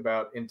don't think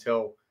about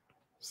until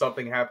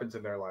something happens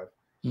in their life.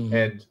 Mm-hmm.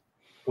 And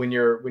when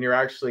you're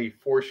actually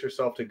force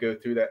yourself to go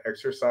through that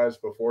exercise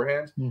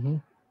beforehand, mm-hmm.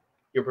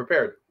 you're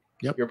prepared.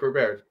 Yep. You're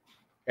prepared.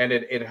 And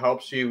it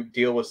helps you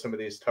deal with some of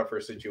these tougher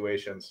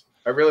situations.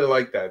 I really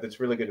like that. That's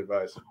really good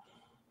advice.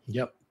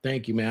 Yep.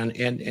 Thank you, man.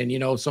 And you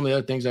know, some of the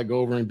other things I go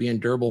over in being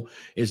durable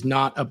is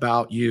not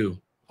about you,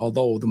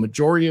 although the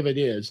majority of it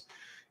is.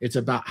 It's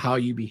about how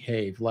you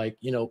behave. Like,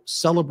 you know,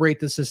 celebrate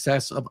the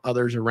success of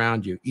others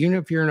around you. Even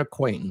if you're an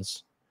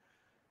acquaintance,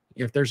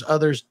 if there's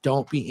others,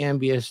 don't be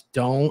envious.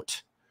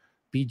 Don't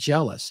be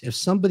jealous. If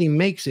somebody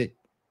makes it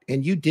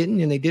and you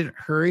didn't and they did it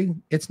hurry,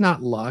 it's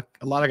not luck.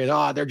 A lot of guys,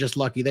 oh, they're just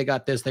lucky. They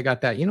got this, they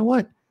got that. You know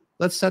what?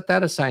 Let's set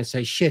that aside and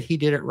say, shit, he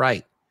did it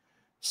right.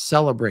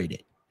 Celebrate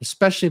it,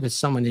 especially if it's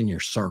someone in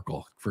your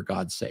circle, for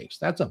God's sakes.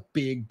 That's a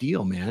big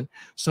deal, man.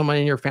 Someone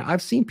in your family.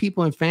 I've seen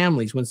people in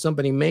families when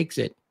somebody makes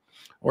it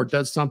or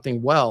does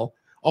something well.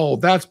 Oh,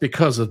 that's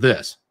because of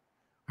this.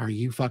 Are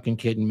you fucking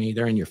kidding me?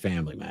 They're in your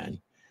family, man.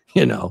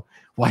 You know,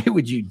 why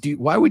would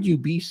you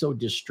be so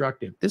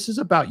destructive? This is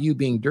about you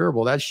being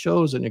durable. That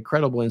shows an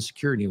incredible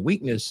insecurity and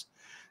weakness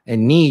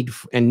and need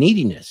and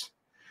neediness.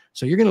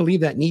 So you're going to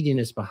leave that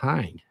neediness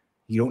behind.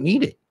 You don't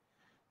need it,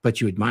 but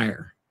you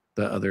admire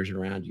the others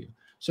around you.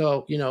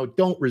 So, you know,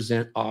 don't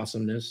resent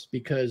awesomeness,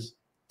 because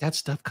that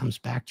stuff comes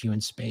back to you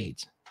in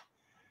spades.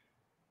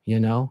 You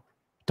know,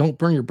 don't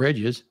burn your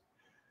bridges.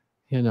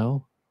 You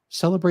know,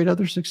 celebrate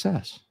other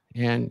success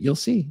and you'll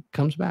see it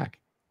comes back.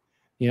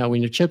 You know,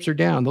 when your chips are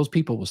down, those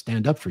people will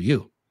stand up for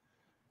you,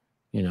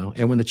 you know,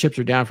 and when the chips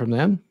are down from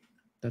them,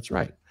 that's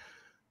right.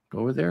 Go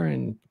over there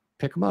and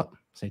pick them up.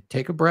 Say,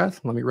 take a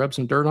breath. Let me rub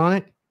some dirt on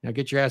it. Now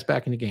get your ass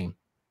back in the game.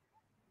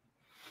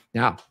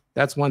 Now,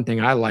 that's one thing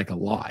I like a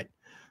lot,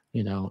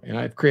 you know, and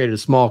I've created a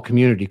small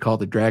community called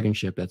the Dragon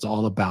Ship. That's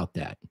all about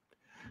that.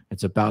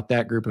 It's about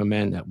that group of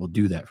men that will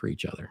do that for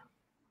each other.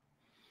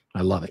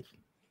 I love it.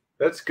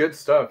 That's good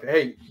stuff.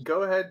 Hey,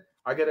 go ahead.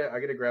 I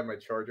gotta grab my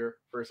charger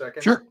for a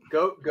second. Sure.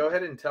 Go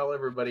ahead and tell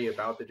everybody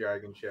about the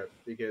Dragon Ship,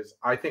 because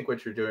I think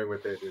what you're doing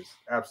with it is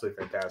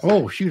absolutely fantastic.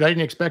 Oh shoot, I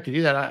didn't expect to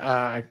do that.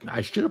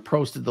 I should have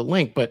posted the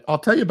link, but I'll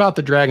tell you about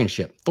the Dragon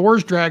Ship.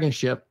 Thor's Dragon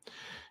Ship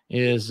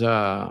is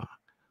all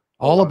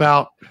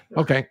about.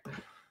 Okay.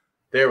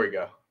 There we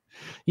go.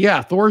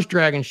 Yeah, Thor's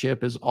Dragon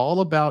Ship is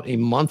all about a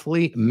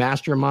monthly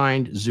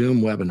mastermind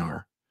Zoom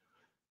webinar.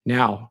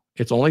 Now,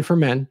 it's only for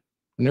men,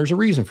 and there's a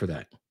reason for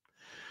that.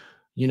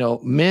 You know,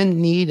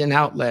 men need an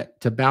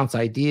outlet to bounce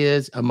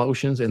ideas,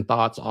 emotions, and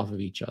thoughts off of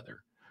each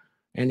other.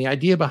 And the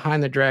idea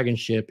behind the Dragon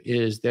Ship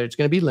is that it's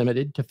going to be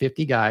limited to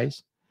 50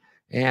 guys.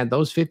 And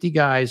those 50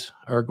 guys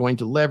are going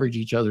to leverage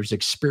each other's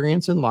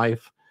experience in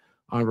life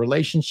on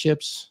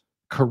relationships,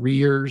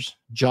 careers,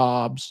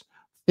 jobs,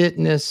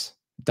 fitness,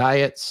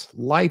 diets,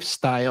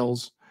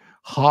 lifestyles,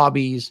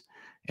 hobbies,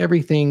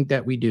 everything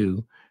that we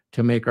do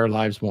to make our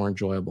lives more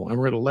enjoyable. And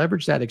we're going to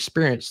leverage that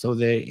experience so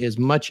that it is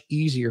much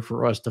easier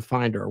for us to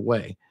find our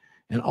way,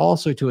 and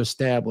also to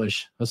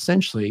establish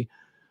essentially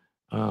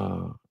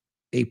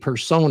a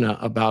persona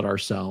about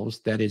ourselves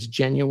that is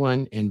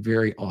genuine and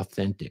very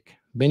authentic.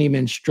 Many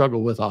men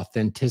struggle with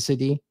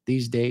authenticity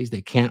these days.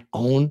 They can't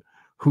own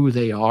who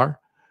they are.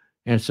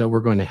 And so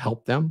we're going to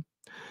help them.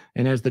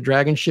 And as the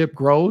Dragon Ship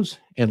grows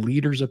and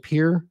leaders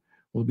appear,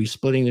 we'll be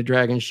splitting the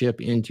Dragon Ship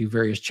into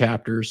various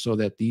chapters so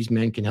that these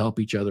men can help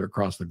each other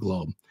across the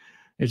globe.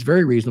 It's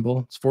very reasonable.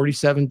 It's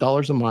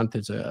 $47 a month.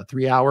 It's a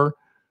 3-hour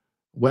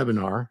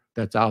webinar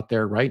that's out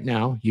there right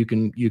now. You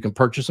can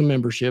purchase a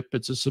membership.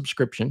 It's a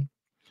subscription.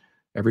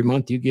 Every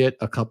month you get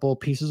a couple of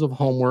pieces of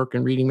homework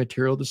and reading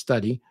material to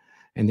study,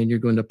 and then you're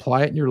going to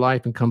apply it in your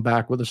life and come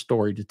back with a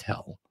story to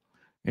tell.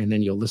 And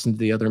then you'll listen to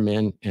the other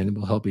men and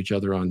we'll help each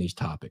other on these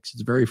topics.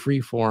 It's very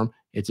free form.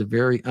 It's a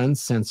very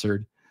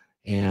uncensored,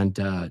 and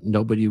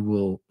nobody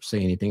will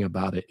say anything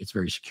about it. It's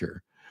very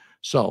secure.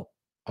 So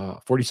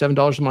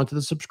 $47 a month to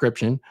the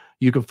subscription.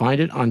 You can find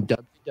it on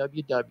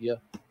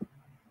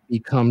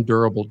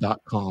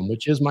www.becomedurable.com,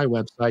 which is my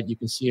website. You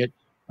can see it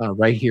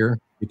right here,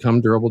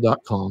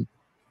 becomedurable.com.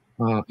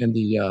 And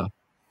the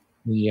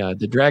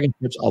Dragon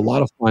Ship's a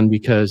lot of fun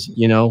because,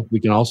 you know, we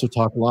can also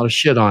talk a lot of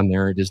shit on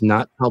there. It is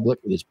not public.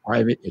 It is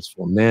private. It's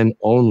for men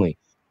only.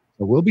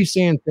 So we'll be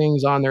saying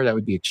things on there that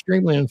would be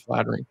extremely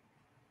unflattering.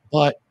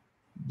 But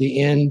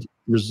the end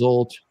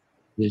result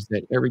is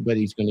that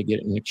everybody's going to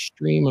get an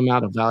extreme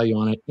amount of value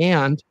on it,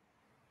 and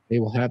they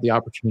will have the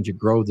opportunity to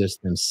grow this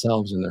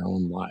themselves in their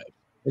own lives.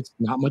 It's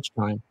not much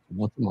time,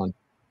 once a month.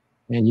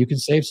 And you can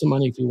save some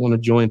money if you want to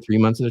join 3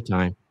 months at a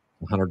time,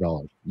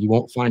 $100. You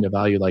won't find a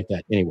value like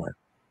that anywhere.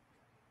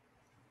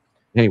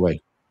 Anyway,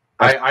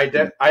 I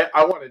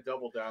want to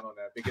double down on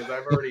that because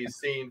I've already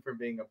seen from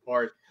being a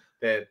part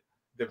that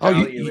the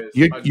value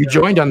is. You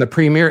joined on the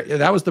premiere.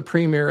 That was the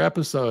premiere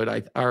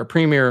episode. Our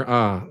premiere.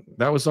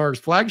 That was our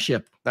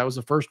flagship. That was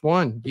the first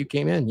one. You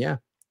came in, yeah.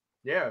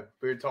 Yeah,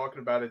 we were talking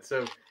about it.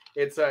 So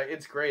it's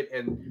great,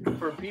 and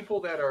for people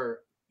that are,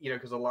 you know,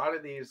 because a lot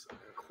of these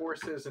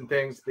courses and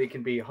things, they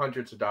can be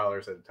hundreds of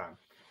dollars at a time.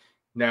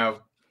 Now,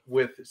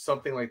 with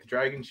something like the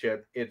Dragon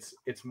Ship, it's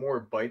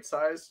more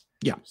bite-sized.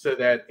 Yeah. So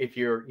that if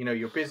you're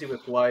busy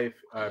with life,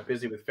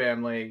 busy with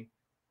family,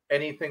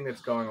 anything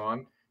that's going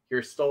on,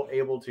 you're still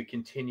able to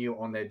continue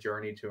on that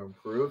journey to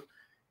improve.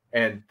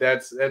 And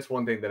that's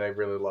one thing that I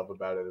really love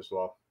about it as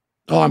well.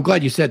 Oh, I'm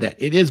glad you said that.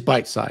 It is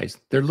bite-sized.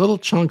 They're little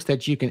chunks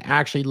that you can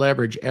actually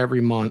leverage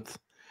every month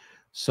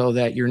so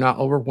that you're not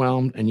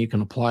overwhelmed and you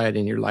can apply it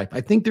in your life.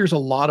 I think there's a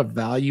lot of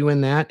value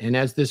in that. And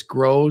as this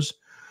grows,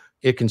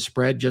 it can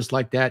spread just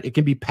like that. It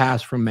can be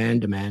passed from man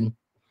to man.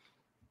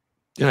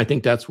 And I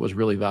think that's what's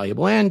really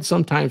valuable. And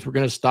sometimes we're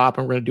going to stop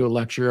and we're going to do a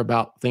lecture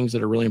about things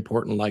that are really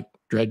important, like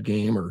dread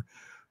game or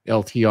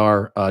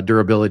LTR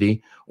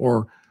durability,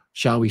 or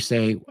shall we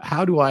say,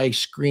 how do I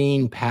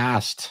screen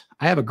past?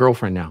 I have a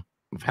girlfriend now.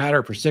 I've had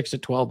her for 6 to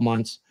 12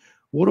 months.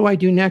 What do I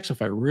do next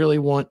if I really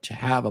want to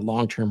have a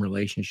long-term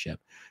relationship?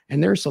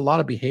 And there's a lot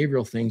of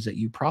behavioral things that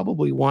you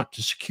probably want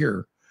to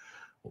secure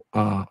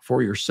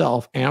for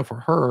yourself and for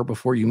her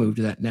before you move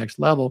to that next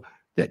level.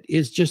 That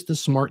is just the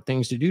smart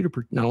things to do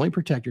to not only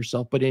protect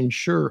yourself, but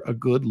ensure a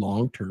good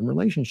long-term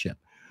relationship.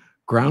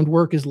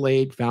 Groundwork is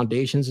laid,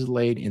 foundations is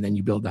laid, and then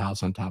you build the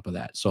house on top of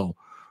that. So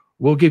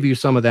we'll give you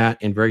some of that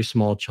in very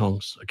small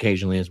chunks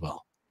occasionally as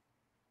well.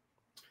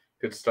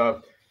 Good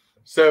stuff.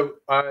 So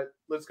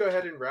let's go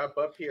ahead and wrap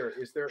up here.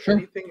 Is there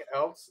anything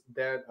else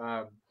that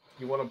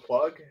you want to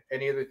plug?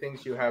 Any other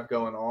things you have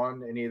going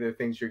on? Any other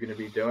things you're going to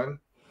be doing?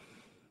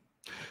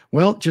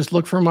 Well, just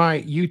look for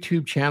my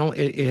YouTube channel.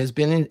 It has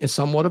been in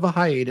somewhat of a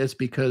hiatus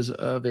because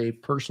of a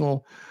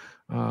personal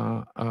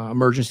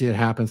emergency that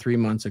happened 3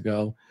 months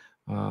ago.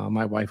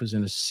 My wife was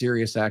in a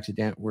serious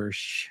accident where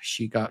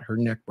she got her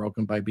neck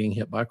broken by being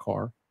hit by a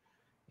car,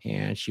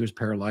 and she was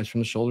paralyzed from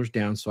the shoulders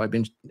down. So I've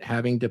been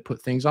having to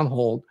put things on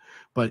hold,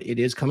 but it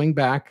is coming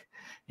back,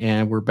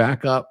 and we're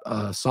back up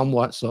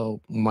somewhat.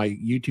 So my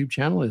YouTube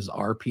channel is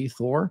RP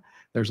THOR.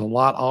 There's a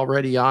lot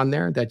already on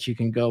there that you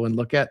can go and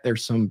look at.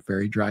 There's some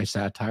very dry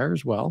satire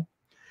as well.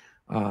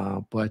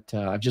 But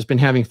I've just been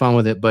having fun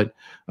with it. But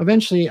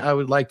eventually I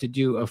would like to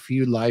do a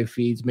few live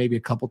feeds, maybe a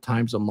couple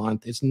times a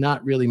month. It's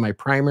not really my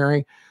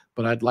primary,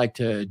 but I'd like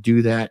to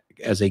do that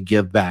as a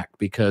give back,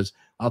 because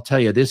I'll tell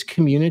you, this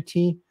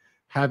community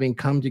having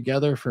come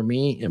together for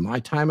me in my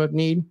time of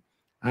need,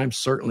 I'm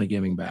certainly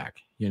giving back.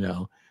 You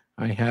know,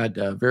 I had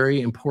a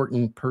very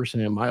important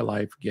person in my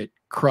life get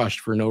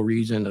crushed for no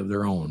reason of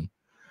their own.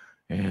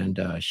 And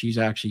she's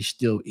actually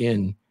still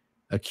in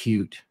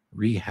acute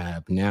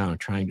rehab now,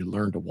 trying to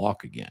learn to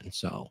walk again.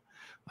 So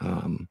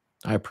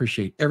I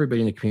appreciate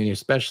everybody in the community,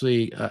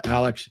 especially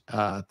Alex.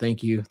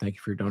 Thank you. Thank you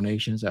for your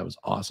donations. That was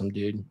awesome,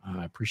 dude.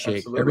 I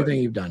appreciate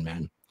everything you've done,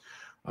 man,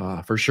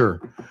 for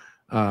sure.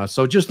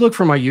 So just look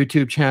for my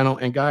YouTube channel,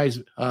 and guys,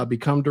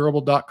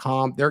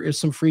 becomedurable.com. There is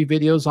some free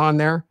videos on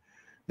there.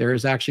 There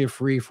is actually a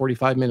free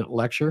 45-minute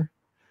lecture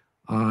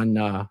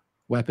on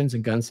weapons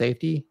and gun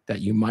safety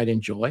that you might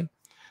enjoy.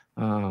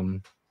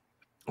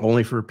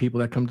 Only for people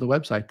that come to the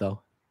website,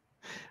 though.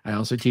 I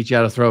also teach you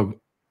how to throw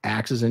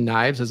axes and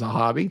knives as a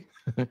hobby.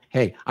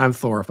 Hey, I'm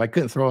Thor. If I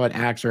couldn't throw an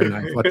axe or a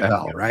knife, what the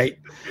hell, right?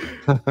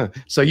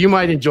 So you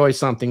might enjoy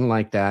something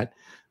like that,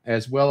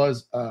 as well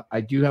as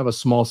I do have a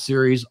small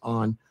series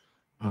on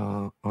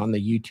the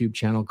YouTube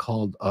channel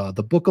called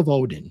The Book of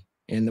Odin.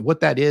 And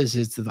what that is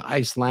the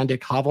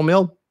Icelandic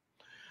Havelmill,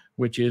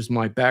 which is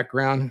my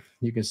background.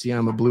 You can see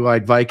I'm a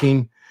blue-eyed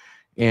Viking.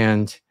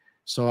 And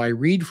so I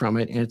read from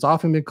it, and it's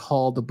often been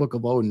called the Book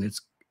of Odin.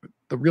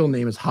 The real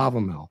name is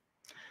Havelmill,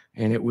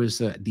 and it was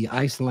the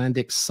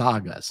Icelandic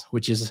sagas,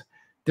 which is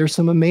there's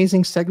some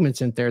amazing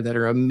segments in there that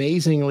are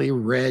amazingly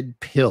red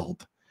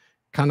pilled.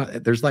 Kind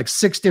of, there's like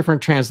 6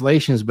 different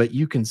translations, but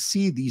you can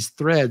see these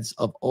threads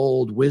of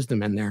old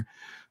wisdom in there.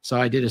 So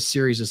I did a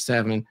series of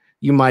 7.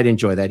 You might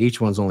enjoy that.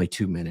 Each one's only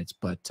 2 minutes,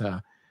 but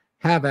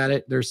have at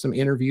it. There's some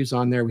interviews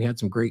on there. We had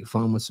some great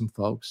fun with some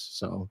folks.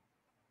 So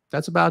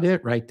that's about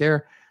it right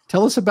there.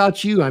 Tell us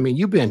about you. I mean,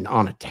 you've been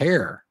on a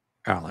tear,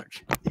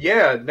 Alex.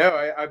 Yeah,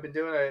 no, I've been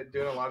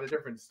doing a lot of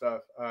different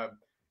stuff.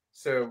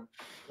 So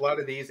a lot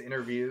of these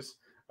interviews,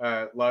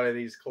 a lot of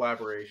these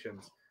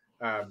collaborations,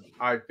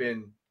 I've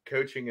been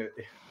coaching it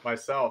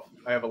myself.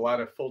 I have a lot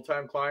of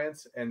full-time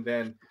clients, and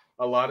then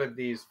a lot of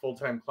these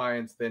full-time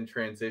clients then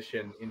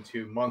transition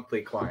into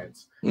monthly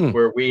clients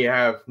where we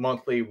have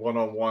monthly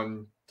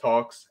one-on-one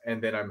talks,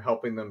 and then I'm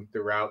helping them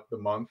throughout the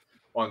month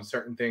on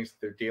certain things that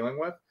they're dealing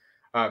with.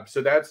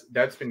 So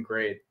that's been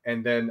great.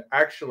 And then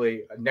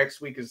actually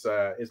next week is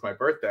my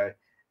birthday,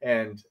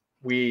 and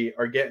we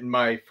are getting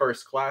my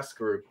first class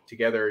group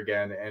together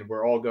again, and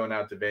we're all going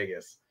out to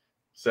Vegas.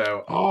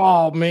 So,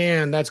 oh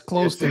man, that's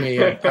close to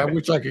me. I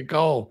wish I could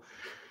go.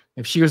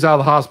 If she was out of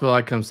the hospital,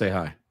 I'd come say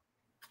hi.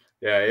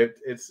 Yeah,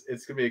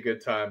 it's gonna be a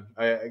good time.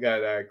 I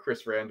got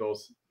Chris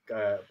Randall's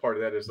part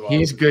of that as well.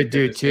 He's a good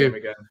dude too.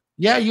 Again.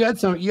 Yeah, you had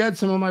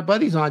some of my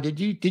buddies on. Did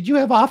you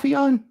have Offie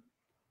on?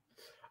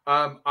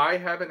 I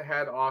haven't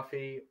had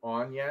Offie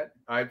on yet.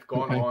 I've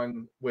gone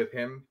on with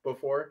him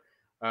before.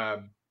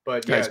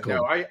 But yeah, cool.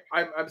 No,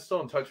 I'm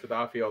still in touch with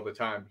Offie all the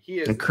time. He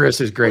is, and Chris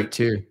is great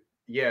too.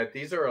 Yeah,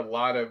 these are a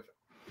lot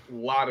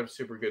of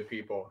super good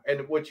people.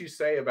 And what you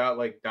say about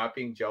like not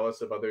being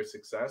jealous of other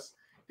success,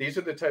 these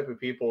are the type of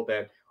people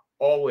that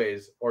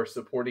always are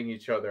supporting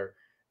each other,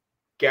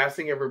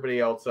 gassing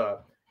everybody else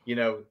up, you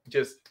know,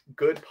 just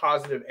good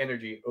positive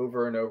energy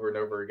over and over and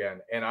over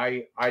again. And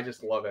I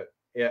just love it.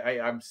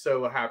 I'm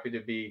so happy to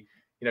be,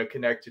 you know,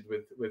 connected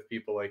with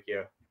people like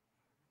you.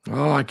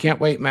 Oh, I can't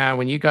wait, man.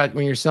 When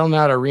you're selling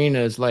out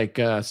arenas like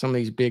some of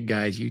these big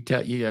guys, you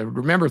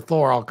remember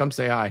THOR. I'll come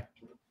say hi.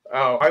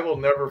 Oh, I will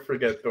never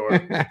forget THOR.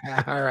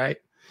 All right.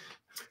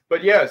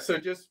 But yeah, so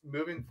just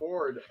moving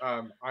forward,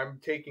 I'm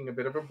taking a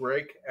bit of a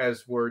break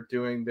as we're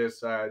doing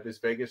this this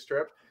Vegas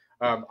trip.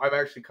 I'm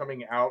actually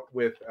coming out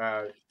with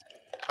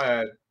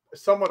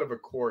somewhat of a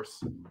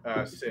course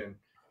soon,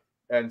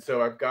 and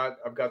so I've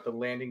got the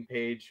landing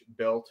page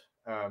built.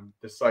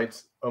 The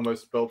site's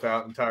almost built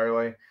out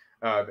entirely,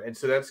 and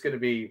so that's going to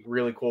be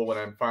really cool when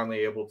I'm finally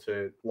able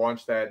to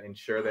launch that and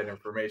share that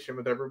information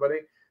with everybody.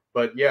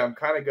 But yeah, I'm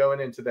kind of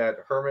going into that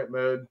hermit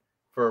mode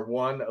for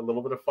 1, a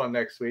little bit of fun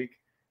next week.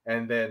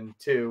 And then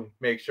 2,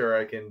 make sure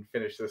I can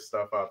finish this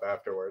stuff up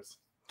afterwards.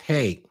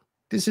 Hey,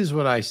 this is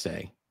what I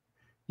say.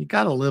 You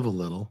got to live a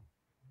little,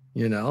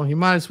 you know, you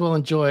might as well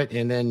enjoy it.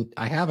 And then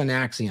I have an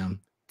axiom.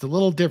 It's a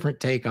little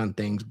different take on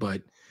things,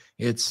 but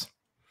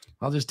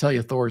I'll just tell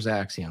you THOR's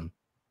axiom.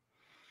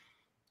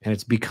 And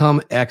it's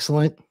become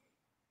excellent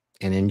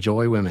and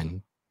enjoy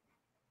women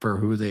for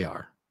who they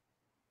are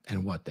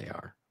and what they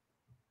are.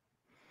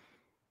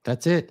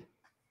 That's it.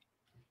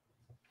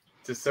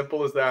 It's as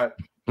simple as that.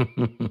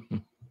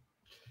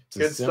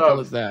 Good stuff.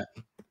 As that.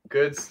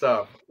 Good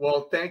stuff.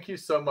 Well, thank you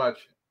so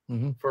much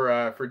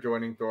for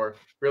joining THOR.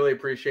 Really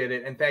appreciate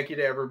it. And thank you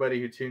to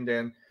everybody who tuned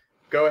in.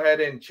 Go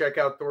ahead and check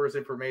out THOR's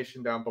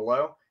information down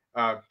below.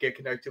 Get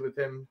connected with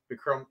him,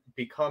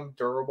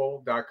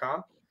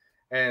 becomedurable.com,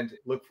 and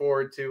look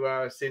forward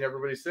to seeing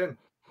everybody soon.